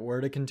like if it were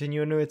to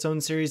continue into its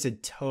own series,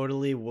 it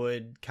totally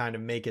would kind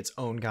of make its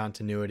own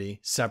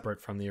continuity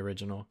separate from the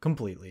original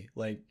completely.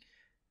 Like,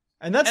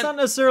 and that's not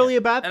necessarily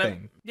a bad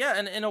thing.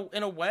 And in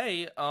a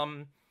way, I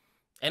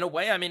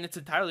mean, it's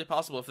entirely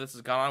possible if this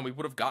has gone on, we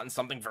would have gotten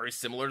something very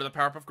similar to the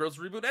Powerpuff Girls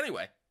reboot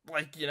anyway.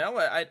 Like,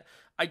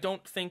 I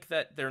don't think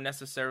that they're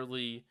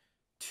necessarily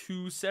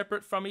too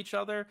separate from each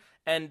other,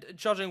 and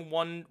judging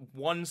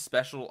one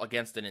special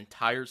against an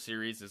entire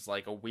series is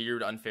like a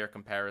weird, unfair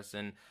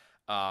comparison.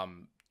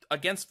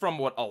 Against a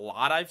lot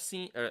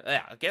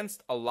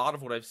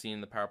of what I've seen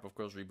in the Powerpuff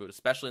Girls reboot,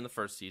 especially in the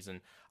first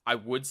season, I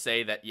would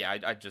say that, yeah,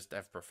 I just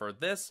have preferred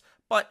this.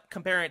 But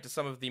comparing it to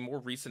some of the more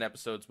recent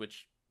episodes,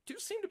 which do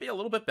seem to be a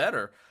little bit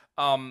better,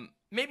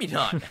 maybe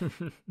not.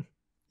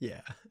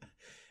 Yeah,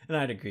 and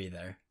I'd agree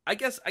there. I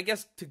guess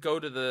to go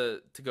to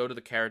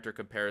the character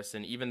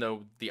comparison, even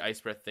though the Ice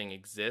Breath thing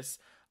exists,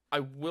 I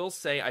will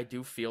say I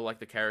do feel like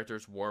the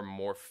characters were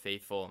more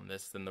faithful in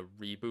this than the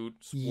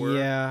reboots were.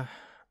 Yeah,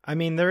 I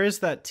mean, there is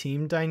that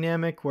team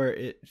dynamic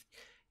where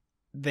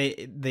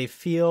they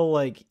feel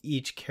like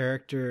each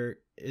character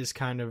is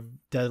kind of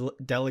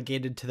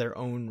delegated to their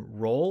own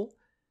role.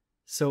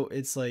 So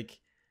it's like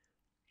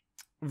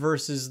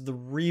versus the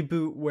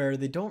reboot where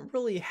they don't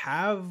really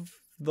have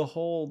the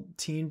whole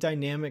team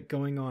dynamic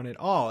going on at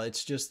all.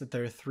 It's just that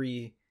they're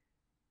three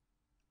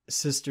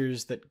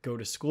sisters that go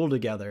to school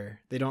together.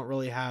 They don't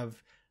really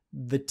have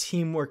the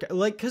teamwork,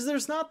 like, because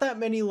there's not that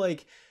many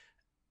like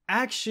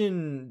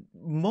action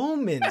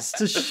moments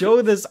to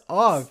show this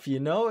off, you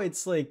know?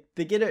 It's like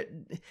they get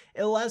it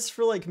lasts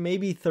for like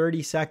maybe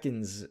 30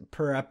 seconds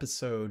per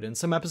episode, and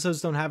some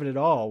episodes don't have it at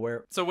all.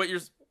 What's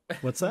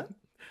that?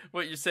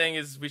 What you're saying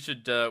is we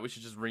should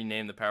just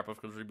rename the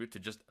Powerpuff Girls reboot to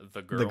just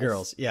The Girls. The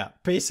Girls, yeah,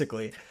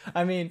 basically.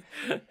 I mean,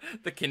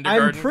 the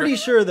kindergarten. I'm pretty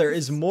sure there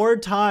is more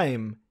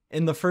time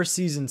in the first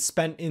season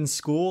spent in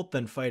school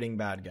than fighting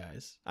bad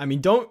guys. I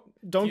mean, don't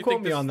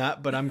quote me on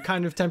that, but I'm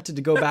kind of tempted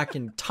to go back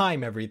and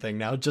time everything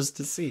now just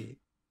to see.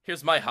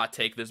 Here's my hot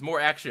take: there's more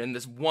action in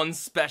this one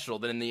special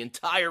than in the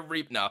entire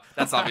reboot. No,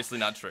 that's obviously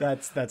not true.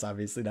 That's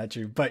obviously not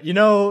true. But you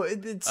know,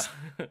 it's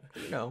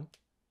you know.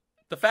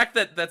 The fact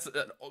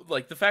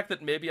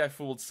that maybe I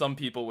fooled some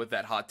people with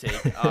that hot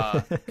take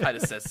kind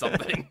of says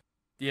something.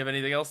 Do you have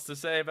anything else to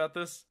say about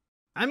this?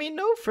 I mean,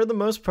 no, for the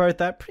most part,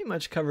 that pretty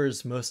much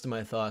covers most of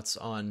my thoughts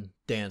on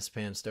Dance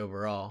Pants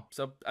overall.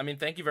 So, I mean,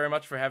 thank you very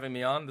much for having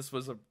me on. This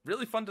was a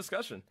really fun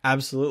discussion.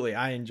 Absolutely.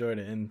 I enjoyed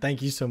it. And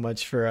thank you so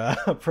much for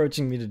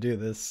approaching me to do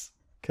this,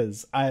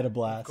 because I had a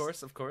blast.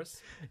 Of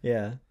course.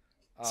 Yeah.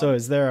 So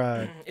is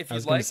there,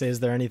 is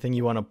there anything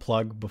you want to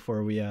plug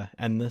before we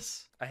end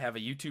this? I have a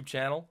YouTube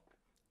channel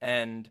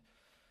and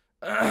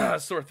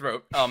sore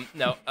throat.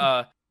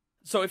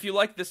 So if you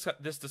like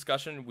this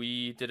discussion,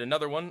 we did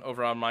another one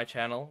over on my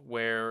channel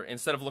where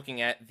instead of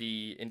looking at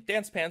in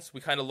Dance Pants, we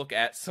kind of look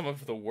at some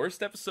of the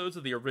worst episodes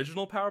of the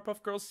original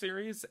Powerpuff Girls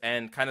series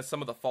and kind of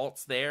some of the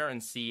faults there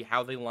and see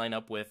how they line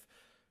up with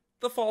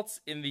the faults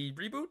in the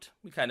reboot.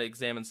 We kind of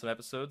examine some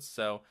episodes.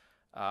 So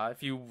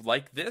if you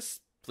like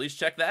this, please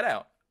check that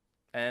out.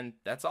 And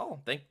that's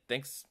all.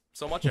 Thanks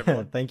so much,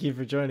 everyone. Thank you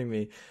for joining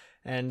me.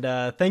 And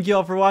thank you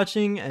all for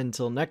watching.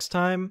 Until next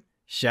time,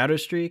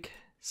 Shadowstreak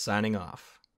signing off.